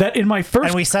 That in my first...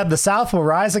 And we said the South will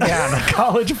rise again.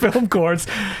 College film course.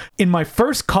 In my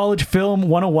first college film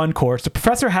 101 course, the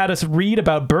professor had us read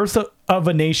about Birth of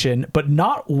a Nation, but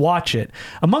not watch it.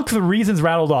 Amongst the reasons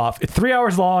rattled off, it's 3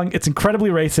 hours long, it's incredibly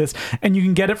racist, and you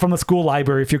can get it from the school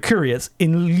library if you're curious.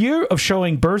 In lieu of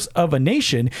showing Birth of a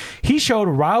Nation, he showed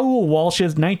Raoul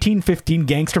Walsh's 1915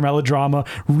 gangster melodrama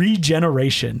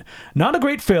Regeneration. Not a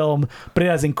great film, but it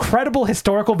has incredible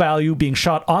historical value, being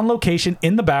shot on location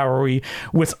in the Bowery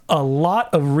with a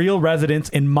lot of real residents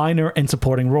in minor and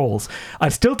supporting roles. I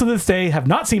still to this day have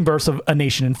not seen Birth of a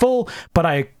Nation in full, but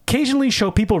I occasionally show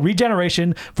people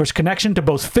Regeneration for its connection to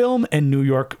both film and New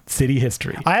York City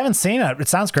history. I haven't seen it. It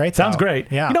sounds great, Sounds great.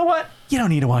 Yeah. You know what? You don't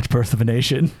need to watch Birth of a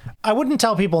Nation. I wouldn't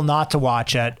tell people not to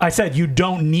watch it. I said you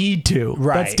don't need to.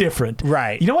 Right. That's different.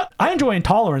 Right. You know what? I enjoy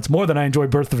Intolerance more than I enjoy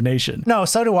Birth of a Nation. No,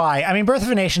 so do I. I mean, Birth of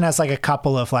a Nation has like a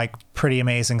couple of like pretty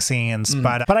amazing scenes,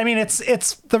 but I mean, it's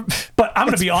But I'm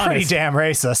going to be honest. Pretty damn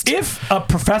racist. If a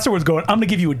professor was going, I'm going to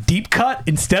give you a deep cut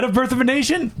instead of Birth of a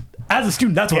Nation, as a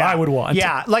student, that's what I would want.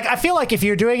 Yeah, like I feel like if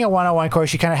you're doing a 101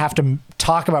 course, you kind of have to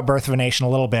talk about Birth of a Nation a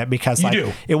little bit because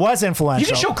like it was influential.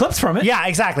 You can show clips from it. Yeah,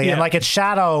 exactly. Yeah. And like its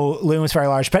shadow looms very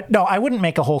large. But no, I wouldn't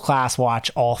make a whole class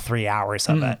watch all 3 hours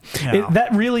of it. You know?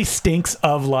 That really stinks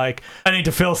of like, I need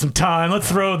to fill some time. Let's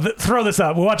throw this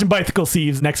up. We're watching Bicycle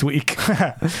Thieves next week.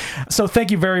 So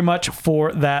thank you very much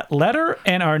for that letter.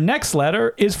 And our next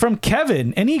letter is from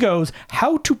Kevin. And he goes,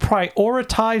 how to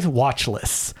prioritize watch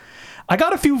lists. I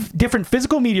got a few different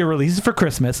physical media releases for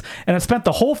Christmas, and I spent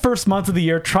the whole first month of the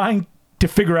year trying to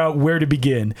figure out where to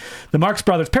begin. The Marx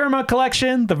Brothers Paramount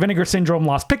Collection, the Vinegar Syndrome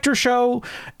Lost Picture Show,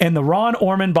 and the Ron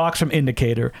Orman box from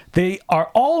Indicator. They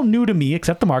are all new to me,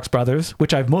 except the Marx Brothers,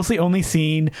 which I've mostly only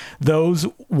seen those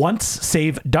once,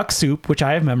 save Duck Soup, which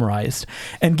I have memorized.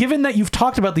 And given that you've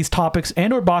talked about these topics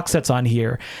and or box sets on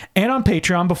here and on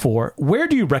Patreon before, where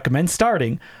do you recommend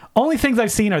starting? Only things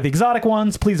I've seen are the exotic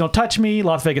ones, Please Don't Touch Me,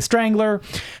 Las Vegas Strangler.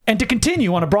 And to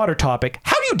continue on a broader topic,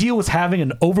 how do you deal with having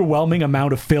an overwhelming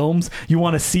amount of films you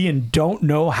want to see and don't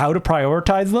know how to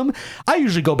prioritize them? I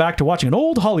usually go back to watching an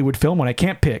old Hollywood film when I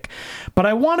can't pick, but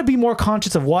I want to be more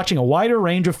conscious of watching a wider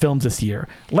range of films this year.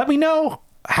 Let me know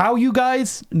how you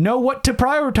guys know what to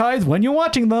prioritize when you're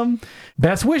watching them.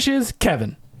 Best wishes,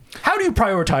 Kevin. How do you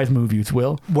prioritize movies,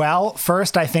 Will? Well,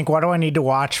 first I think, what do I need to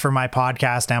watch for my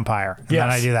podcast empire? And then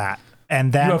I do that.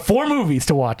 And then you have 4 movies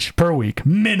to watch per week,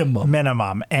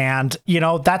 minimum. And,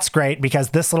 that's great because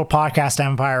this little podcast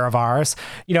empire of ours,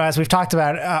 as we've talked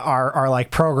about our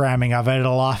like programming of it,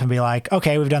 it'll often be like,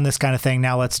 okay, we've done this kind of thing.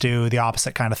 Now let's do the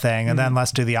opposite kind of thing. And then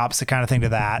let's do the opposite kind of thing to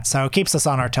that. So it keeps us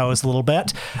on our toes a little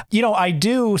bit. I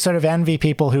do sort of envy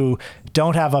people who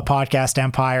don't have a podcast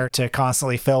empire to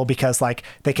constantly fill because like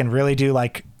they can really do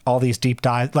like all these deep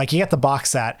dives. Like you get the box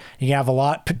set, you can have a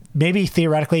lot, maybe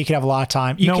theoretically you could have a lot of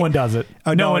time. No one does it.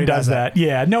 Oh, no one does that.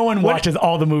 Yeah. No one watches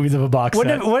all the movies of a box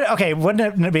set.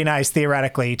 Wouldn't it be nice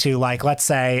theoretically to like, let's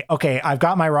say, okay, I've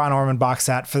got my Ron Ormond box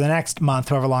set for the next month,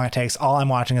 however long it takes. All I'm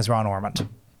watching is Ron Ormond.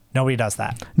 Nobody does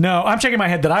that. No, I'm shaking my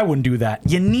head that I wouldn't do that.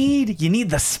 You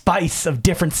need the spice of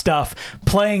different stuff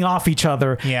playing off each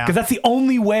other. Yeah. Because that's the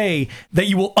only way that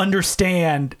you will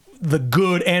understand the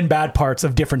good and bad parts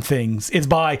of different things is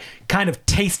by kind of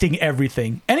tasting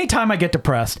everything. Anytime I get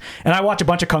depressed and I watch a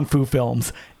bunch of kung fu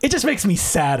films, it just makes me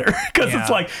sadder because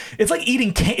it's like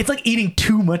eating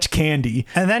too much candy.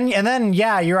 And then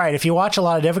yeah, you're right. If you watch a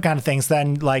lot of different kind of things,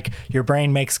 then like your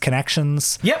brain makes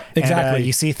connections. Yep, exactly. And,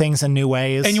 you see things in new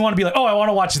ways. And you want to be like, oh, I want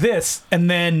to watch this, and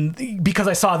then because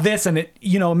I saw this, and it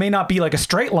it may not be like a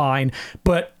straight line,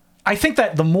 but I think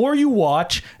that the more you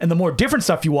watch and the more different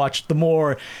stuff you watch, the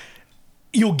more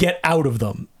you'll get out of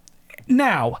them.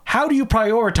 Now, how do you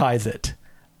prioritize it?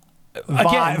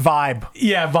 Again, vibe.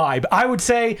 Yeah, vibe. I would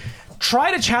say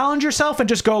try to challenge yourself and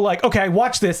just go like, okay, I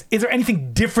watched this. Is there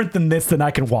anything different than this that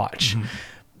I can watch? Mm-hmm.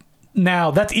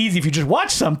 Now, that's easy if you just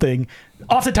watch something.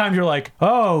 Oftentimes you're like,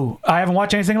 oh, I haven't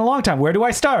watched anything in a long time. Where do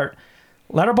I start?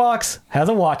 Letterboxd has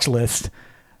a watch list.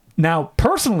 Now,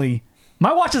 personally,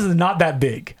 my watch list is not that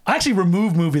big. I actually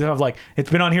remove movies that I was like, it's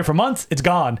been on here for months, it's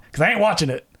gone, because I ain't watching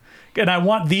it. And I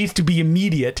want these to be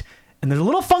immediate. And there's a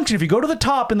little function if you go to the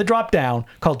top in the drop down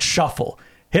called shuffle.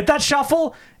 Hit that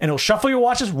shuffle and it'll shuffle your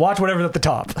watches. Watch whatever's at the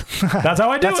top. That's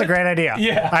how I do it. That's a great idea.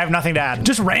 Yeah. I have nothing to add.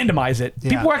 Just randomize it. Yeah.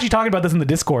 People were actually talking about this in the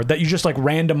Discord, that you just like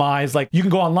randomize. Like you can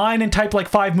go online and type like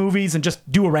 5 movies and just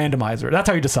do a randomizer. That's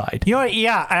how you decide. You know what?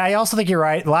 Yeah. I also think you're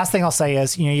right. The last thing I'll say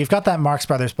is, you've got that Marx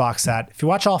Brothers box set. If you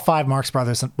watch all 5 Marx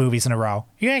Brothers movies in a row,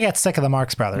 you're going to get sick of the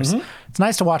Marx Brothers. Mm-hmm. It's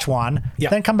nice to watch one,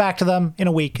 then come back to them in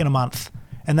a week, in a month.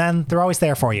 And then they're always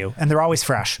there for you, and they're always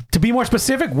fresh. To be more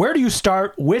specific, where do you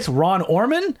start with Ron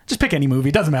Ormond? Just pick any movie.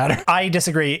 It doesn't matter. I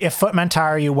disagree. If footmen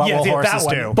tire you, what will horses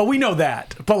do? But we know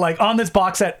that. But like on this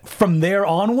box set, from there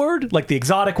onward, like the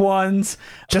exotic ones,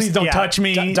 Please Don't Touch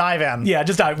Me. Dive in. Yeah,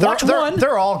 just dive. Watch one.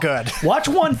 They're all good. Watch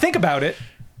one. Think about it.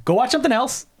 Go watch something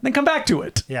else, then come back to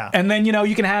it. Yeah. And then,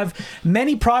 you can have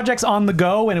many projects on the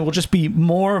go, and it will just be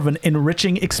more of an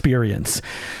enriching experience.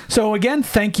 So again,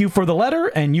 thank you for the letter,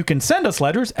 and you can send us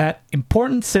letters at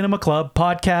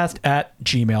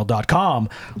importantcinemaclubpodcast@gmail.com.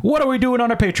 What are we doing on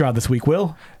our Patreon this week,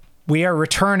 Will? We are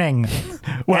returning.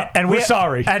 Well, and we're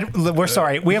sorry. And we're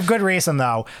sorry. We have good reason,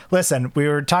 though. Listen, we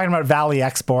were talking about VALIE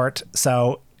export,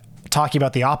 so talking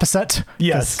about the opposite.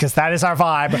 Yes. Because that is our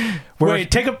vibe. Wait,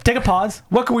 take a pause.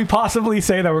 What can we possibly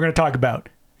say that we're going to talk about?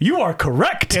 You are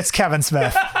correct. It's Kevin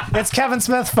Smith. It's Kevin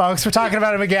Smith, folks. We're talking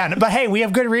about him again. But hey, we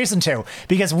have good reason to,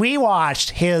 because we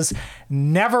watched his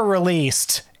never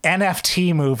released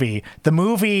NFT movie. The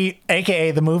movie,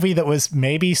 aka the movie that was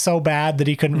maybe so bad that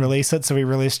he couldn't release it, so he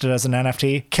released it as an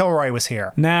NFT. Kilroy was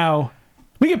here. Now,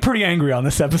 we get pretty angry on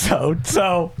this episode,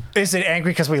 so... Is it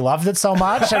angry because we loved it so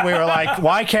much? And we were like,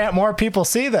 why can't more people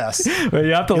see this? Well,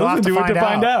 you have to listen to it to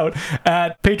find out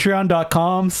at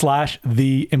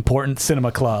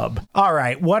patreon.com/theimportantcinemaclub. All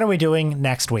right, what are we doing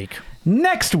next week?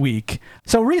 Next week.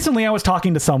 So recently I was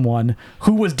talking to someone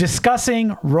who was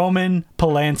discussing Roman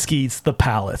Polanski's The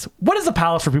Palace. What is The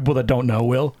Palace for people that don't know,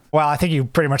 Will? Well, I think you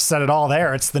pretty much said it all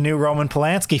there. It's the new Roman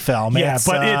Polanski film. Yeah, it's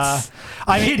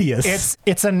hideous.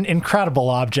 It's an incredible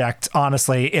object,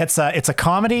 honestly. It's a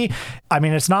comedy. I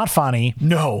mean, it's not funny.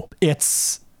 No.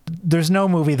 There's no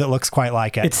movie that looks quite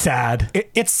like it. It's sad.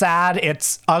 It's sad.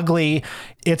 It's ugly.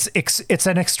 It's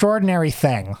an extraordinary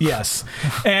thing. Yes.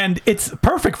 And it's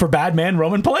perfect for bad man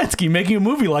Roman Polanski making a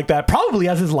movie like that, probably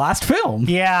as his last film.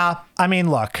 Yeah. I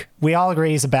mean, look, we all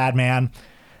agree he's a bad man.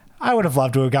 I would have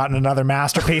loved to have gotten another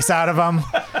masterpiece out of him.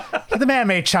 The man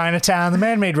made Chinatown. The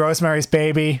man made Rosemary's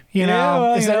Baby. You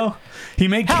know? He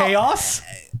made Chaos.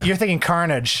 You're thinking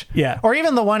Carnage. Yeah. Or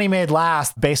even the one he made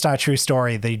last, based on a true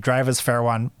story, the Drive Is Fair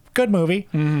one. good movie.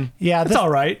 Yeah, It's all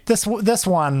right. This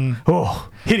one. Oh,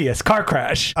 hideous car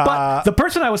crash. But the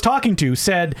person I was talking to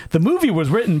said the movie was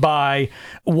written by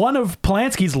one of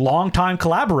Polanski's longtime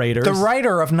collaborators. The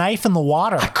writer of Knife in the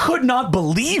Water. Could not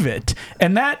believe it.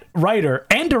 And that writer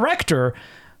and director,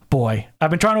 boy, I've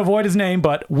been trying to avoid his name,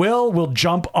 but will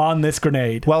jump on this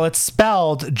grenade. Well, it's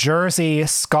spelled Jerzy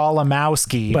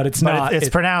Skolimowski, but it's not. It's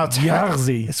pronounced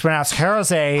Jerzy. It's pronounced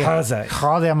Jerzy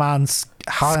Skolimowski.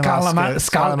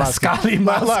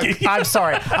 Look, I'm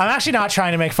sorry. I'm actually not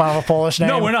trying to make fun of a Polish name.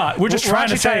 No, we're not. We're just trying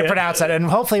to pronounce it, and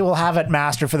hopefully we'll have it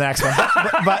mastered for the next one.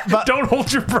 But don't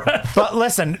hold your breath. But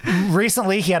listen,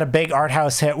 recently he had a big art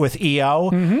house hit with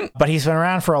EO, but he's been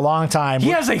around for a long time. He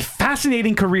has a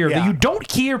fascinating career that you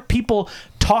don't hear people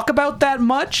talk about that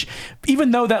much,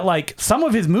 even though that like some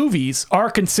of his movies are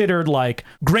considered like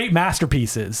great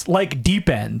masterpieces, like Deep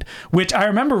End, which I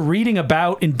remember reading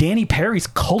about in Danny Perry's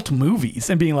cult movies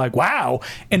and being like, wow.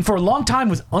 And for a long time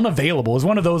was unavailable. It was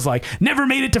one of those like never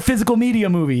made it to physical media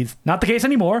movies. Not the case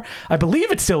anymore. I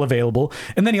believe it's still available.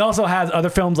 And then he also has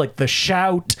other films like The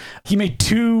Shout. He made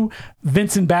 2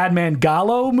 Vincent Badman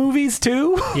Gallo movies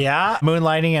too. Yeah,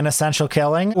 Moonlighting and Essential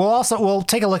Killing. We'll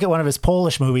take a look at one of his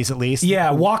Polish movies at least.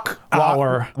 Yeah,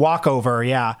 Walkover,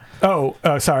 yeah. Oh,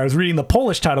 sorry. I was reading the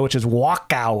Polish title, which is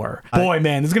Walk Hour. Boy,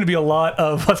 man, there's going to be a lot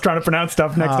of us trying to pronounce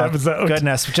stuff next episode.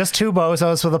 Goodness, just 2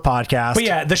 bozos for the podcast. But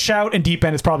yeah, The Shout and Deep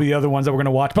End is probably the other ones that we're going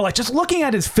to watch. But like just looking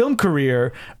at his film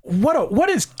career, what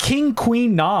is King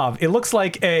Queen Nov? It looks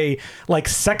like a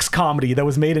sex comedy that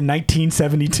was made in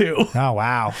 1972. Oh,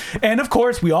 wow. And of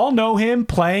course, we all know him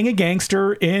playing a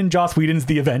gangster in Joss Whedon's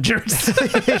The Avengers.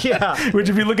 Yeah. Which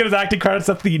if you look at his acting credits,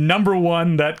 that's the number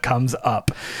one that comes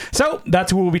up. So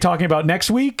that's who we'll be talking about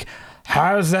next week.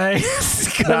 Jose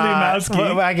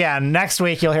Skolimowski. Again, next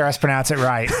week you'll hear us pronounce it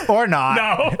right. Or not.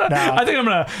 No. I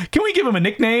think can we give him a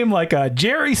nickname like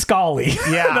Jerry Scully?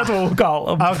 Yeah. That's what we'll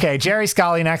call him. Okay, Jerry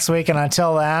Scully next week. And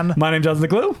until then, my name's Justin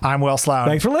DeClue. I'm Will Sloan.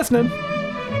 Thanks for listening.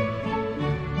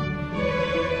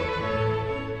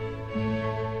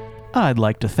 I'd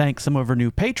like to thank some of our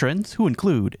new patrons who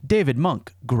include David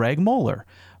Monk, Greg Moeller,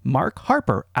 Mark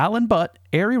Harper, Alan Butt,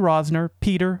 Ari Rosner,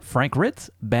 Peter, Frank Ritz,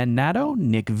 Ben Nato,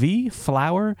 Nick V,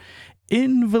 Flower,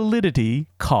 Invalidity,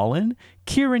 Colin,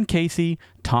 Kieran Casey,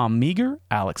 Tom Meager,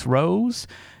 Alex Rose,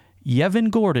 Yevon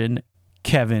Gordon,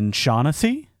 Kevin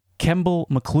Shaughnessy, Kemble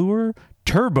McClure,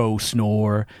 Turbo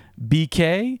Snore,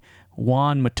 BK,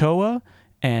 Juan Matoa,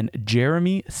 and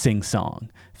Jeremy Singsong.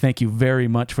 Thank you very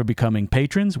much for becoming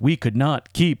patrons. We could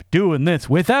not keep doing this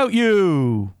without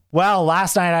you. Well,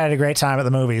 last night I had a great time at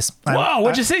the movies. Wow,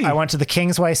 what'd you see? I went to the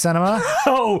Kingsway Cinema.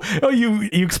 You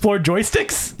explored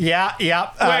joysticks? Yeah.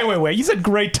 Wait. You said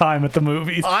great time at the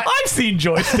movies. I've seen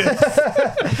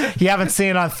joysticks. You haven't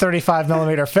seen it on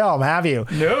 35mm film, have you?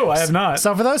 No, I have not.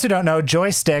 So for those who don't know,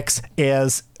 Joysticks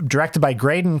is directed by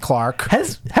Graydon Clark.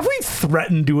 Have we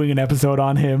threatened doing an episode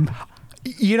on him?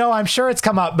 You know, I'm sure it's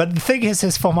come up, but the thing is,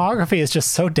 his filmography is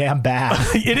just so damn bad.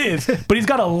 It is, but he's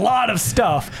got a lot of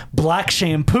stuff. Black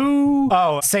Shampoo.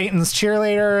 Oh, Satan's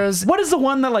Cheerleaders. What is the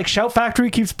one that like Shout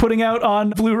Factory keeps putting out on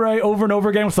Blu-ray over and over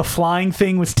again with the flying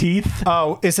thing with teeth?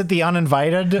 Oh, is it The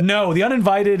Uninvited? No, The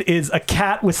Uninvited is a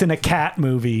cat within a cat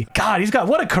movie. God, he's got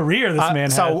what a career this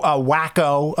man had. So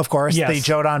Wacko, of course, yes. The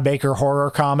Joe Don Baker horror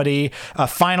comedy.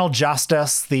 Final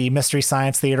Justice, the Mystery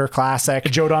Science Theater classic.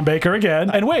 Joe Don Baker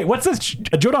again. And wait, what's this?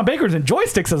 Joe Don Baker's in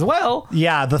Joysticks as well.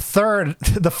 Yeah, the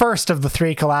first of the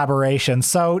 3 collaborations.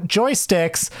 So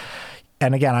Joysticks,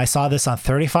 and again, I saw this on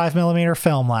 35mm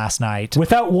film last night.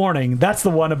 Without Warning, that's the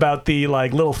one about the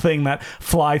like little thing that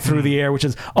fly through the air, which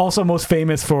is also most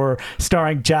famous for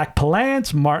starring Jack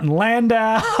Palance, Martin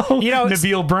Landau,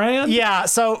 Nabil Brand. Yeah,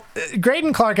 so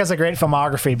Graydon Clark has a great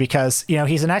filmography because,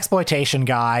 he's an exploitation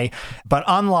guy, but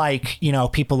unlike,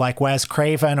 people like Wes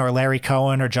Craven or Larry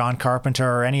Cohen or John Carpenter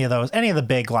or any of the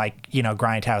big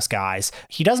grindhouse guys,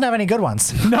 he doesn't have any good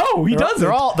ones. No, he doesn't.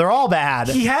 They're all bad.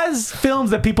 He has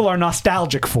films that people are nostalgic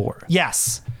for.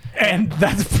 Yes. And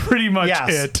that's pretty much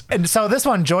it. And so this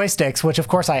one, Joysticks, which of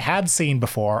course I had seen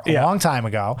before a long time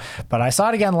ago, but I saw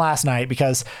it again last night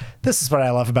because this is what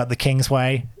I love about the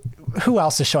Kingsway. Who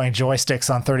else is showing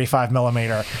Joysticks on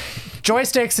 35mm?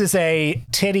 Joysticks is a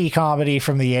titty comedy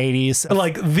from the 80s.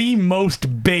 Like the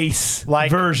most base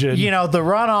version. The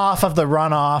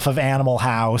runoff of Animal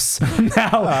House. The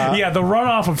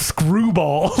runoff of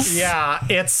Screwballs. Yeah,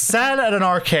 it's set at an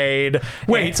arcade.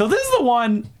 Wait, so this is the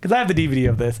one, because I have the DVD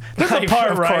of this. There's a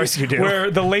part, of course you do, where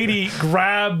the lady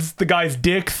grabs the guy's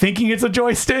dick thinking it's a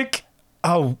joystick.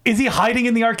 Oh, is he hiding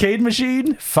in the arcade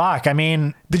machine? Fuck, I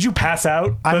mean, did you pass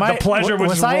out? The pleasure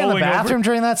was I in the rolling bathroom over?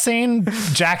 during that scene,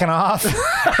 jacking off?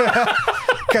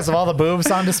 Because of all the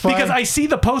boobs on display? Because I see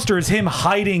the poster as him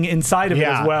hiding inside of it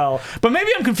as well. But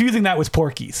maybe I'm confusing that with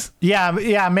Porky's.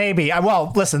 Yeah, maybe.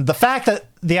 Well, listen, the fact that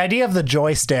the idea of the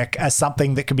joystick as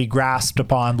something that can be grasped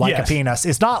upon like a penis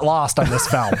is not lost on this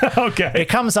film. Okay. It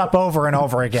comes up over and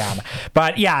over again.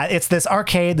 But yeah, it's this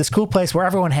arcade, this cool place where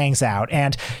everyone hangs out.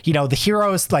 And, you know, the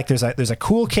heroes, like there's a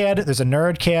cool kid, there's a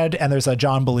nerd kid, and there's a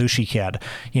John Belushi kid.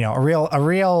 You know, a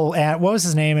real, what was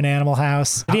his name in Animal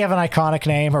House? Did he have an iconic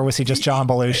name, or was he just John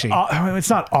Belushi?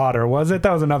 It's not Otter, was it?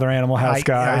 That was another Animal House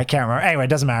guy. I can't remember. Anyway, it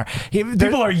doesn't matter.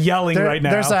 People are yelling right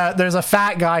now. There's a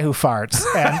fat guy who farts.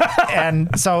 And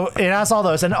so it has all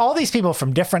those, and all these people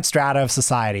from different strata of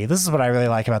society. This is what I really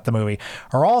like about the movie,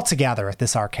 are all together at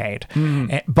this arcade.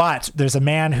 But there's a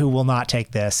man who will not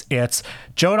take this. It's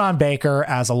Joe Don Baker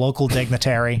as a local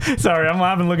dignitary. Sorry, I'm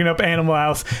laughing looking up Animal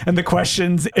House, and the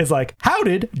questions is like, how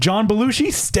did John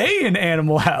Belushi stay in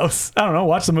Animal House? I don't know.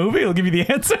 Watch the movie. It'll give you the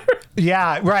answer.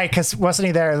 Yeah, right. Because wasn't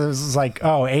he there? It was like,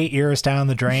 8 years down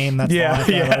the drain. That's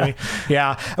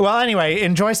yeah. Well, anyway,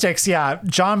 in Joysticks,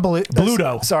 John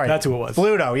Bluto. Sorry, that's who it was.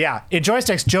 Bluto. Yeah. In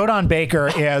Joysticks, Joe Don Baker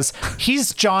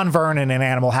he's John Vernon in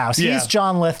Animal House. He's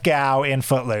John Lithgow in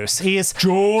Footloose. He's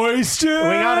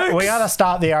Joysticks. We gotta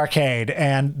stop the arcade,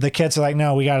 and the kids are like,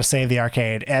 no, we gotta save the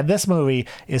arcade. And this movie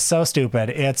is so stupid.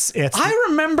 It's. I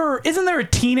remember. Isn't there a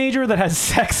teenager that has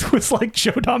sex with like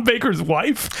Joe Don Baker's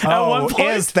wife at one point?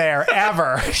 Is there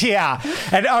ever? Yeah.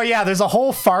 And there's a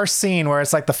whole farce scene where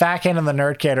it's like the fat kid and the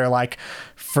nerd kid are like,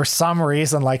 for some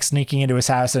reason, like sneaking into his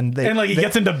house, and he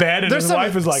gets into bed, and his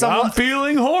wife is like, I'm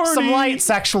feeling horny. Some light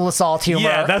sexual assault humor.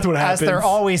 Yeah, that's what happens. As there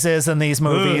always is in these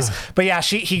movies. Ugh. But yeah,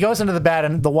 he goes into the bed,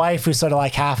 and the wife, who's sort of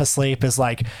like half asleep, is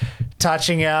like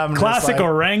touching him. Classic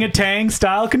orangutan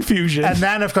style confusion. And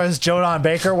then, of course, Joe Don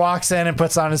Baker walks in and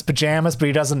puts on his pajamas, but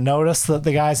he doesn't notice that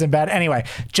the guy's in bed. Anyway,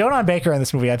 Joe Don Baker in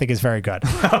this movie, I think, is very good.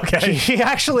 Okay. He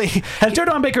actually... Has Joe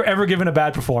Don Baker ever given a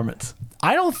bad performance?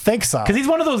 I don't think so. Because he's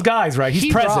one of those guys, right?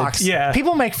 He's present. Rocks. Yeah.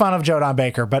 People make fun of Joe Don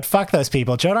Baker, but fuck those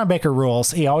people. Joe Don Baker rules.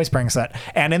 He always brings it.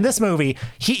 And in this movie,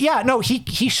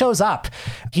 he shows up.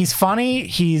 He's funny.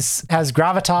 Has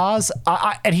gravitas.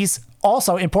 And he's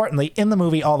also, importantly, in the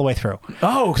movie all the way through.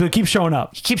 Oh, so it keeps showing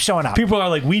up. He keeps showing up. People are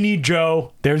like, we need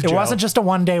Joe. There's Joe. It wasn't just a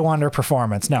one-day wonder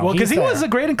performance. No, well, because he was a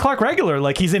Great and Clark regular.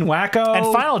 Like, he's in Wacko.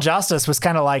 And Final Justice was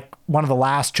kind of like one of the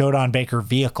last Joe Don Baker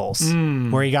vehicles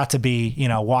where he got to be,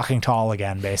 walking tall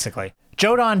again, basically.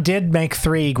 Joe Don did make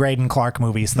 3 Great and Clark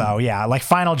movies, though. Yeah, like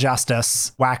Final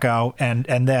Justice, Wacko, and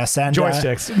this. And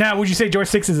Joysticks. Now, would you say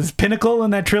Joysticks is his pinnacle in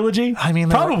that trilogy? I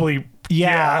mean, probably.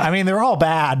 Yeah, I mean, they're all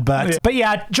bad, but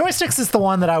yeah, Joysticks is the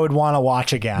one that I would want to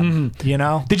watch again,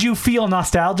 Did you feel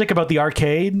nostalgic about the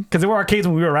arcade? Because there were arcades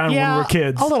when we were around when we were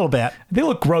kids. A little bit. They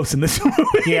look gross in this movie.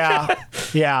 Yeah.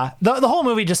 The whole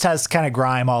movie just has kind of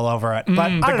grime all over it. But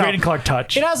the Great and Clark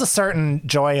touch. It has a certain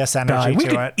joyous energy we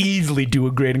could easily do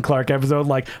a Great and Clark episode,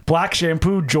 like Black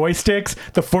Shampoo, Joysticks,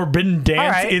 The Forbidden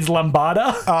Dance is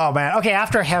Lambada. Oh, man. Okay,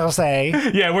 after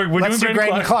Jose. Yeah, we're doing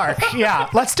Great and Clark. Yeah,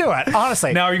 let's do it,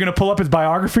 honestly. Now, are you going to pull up his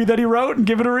biography that he wrote and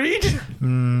give it a read?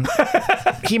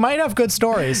 He might have good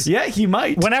stories. Yeah, he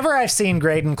might. Whenever I've seen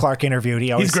Great and Clark interviewed,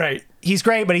 he's great. He's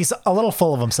great, but he's a little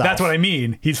full of himself. That's what I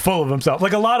mean. He's full of himself.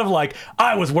 Like a lot of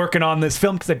I was working on this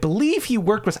film because I believe he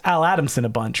worked with Al Adamson a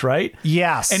bunch, right?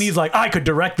 Yes. And he's like, I could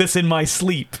direct this in my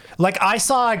sleep. Like I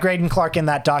saw Great and Clark in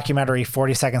that documentary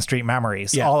 42nd Street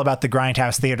Memories, all about the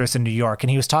Grindhouse theaters in New York.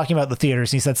 And he was talking about the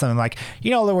theaters. And he said something like,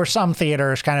 there were some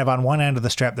theaters kind of on one end of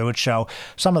the strip that would show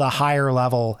some of the higher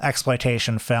level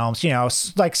exploitation films,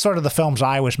 like sort of the films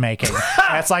I was making.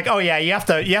 And it's like, oh yeah, you have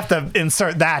to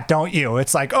insert that, don't you?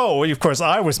 It's like, oh, of course,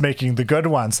 I was making the good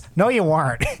ones. No, you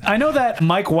weren't. I know that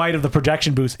Mike White of the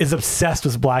Projection Booth is obsessed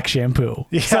with Black Shampoo.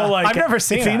 Yeah, so, I've never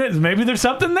seen it. Maybe there's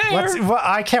something there.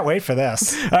 I can't wait for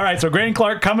this. All right, so Great and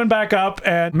Clark coming back up,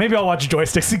 and maybe I'll watch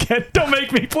Joysticks again. Don't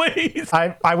make me, please.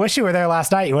 I wish you were there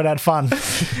last night. You would have had fun.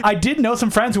 I did know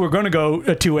some friends who were going to go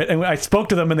to it, and I spoke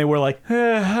to them, and they were like,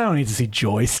 I don't need to see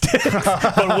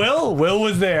Joysticks. But Will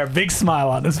was there. Big smile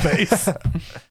on his face.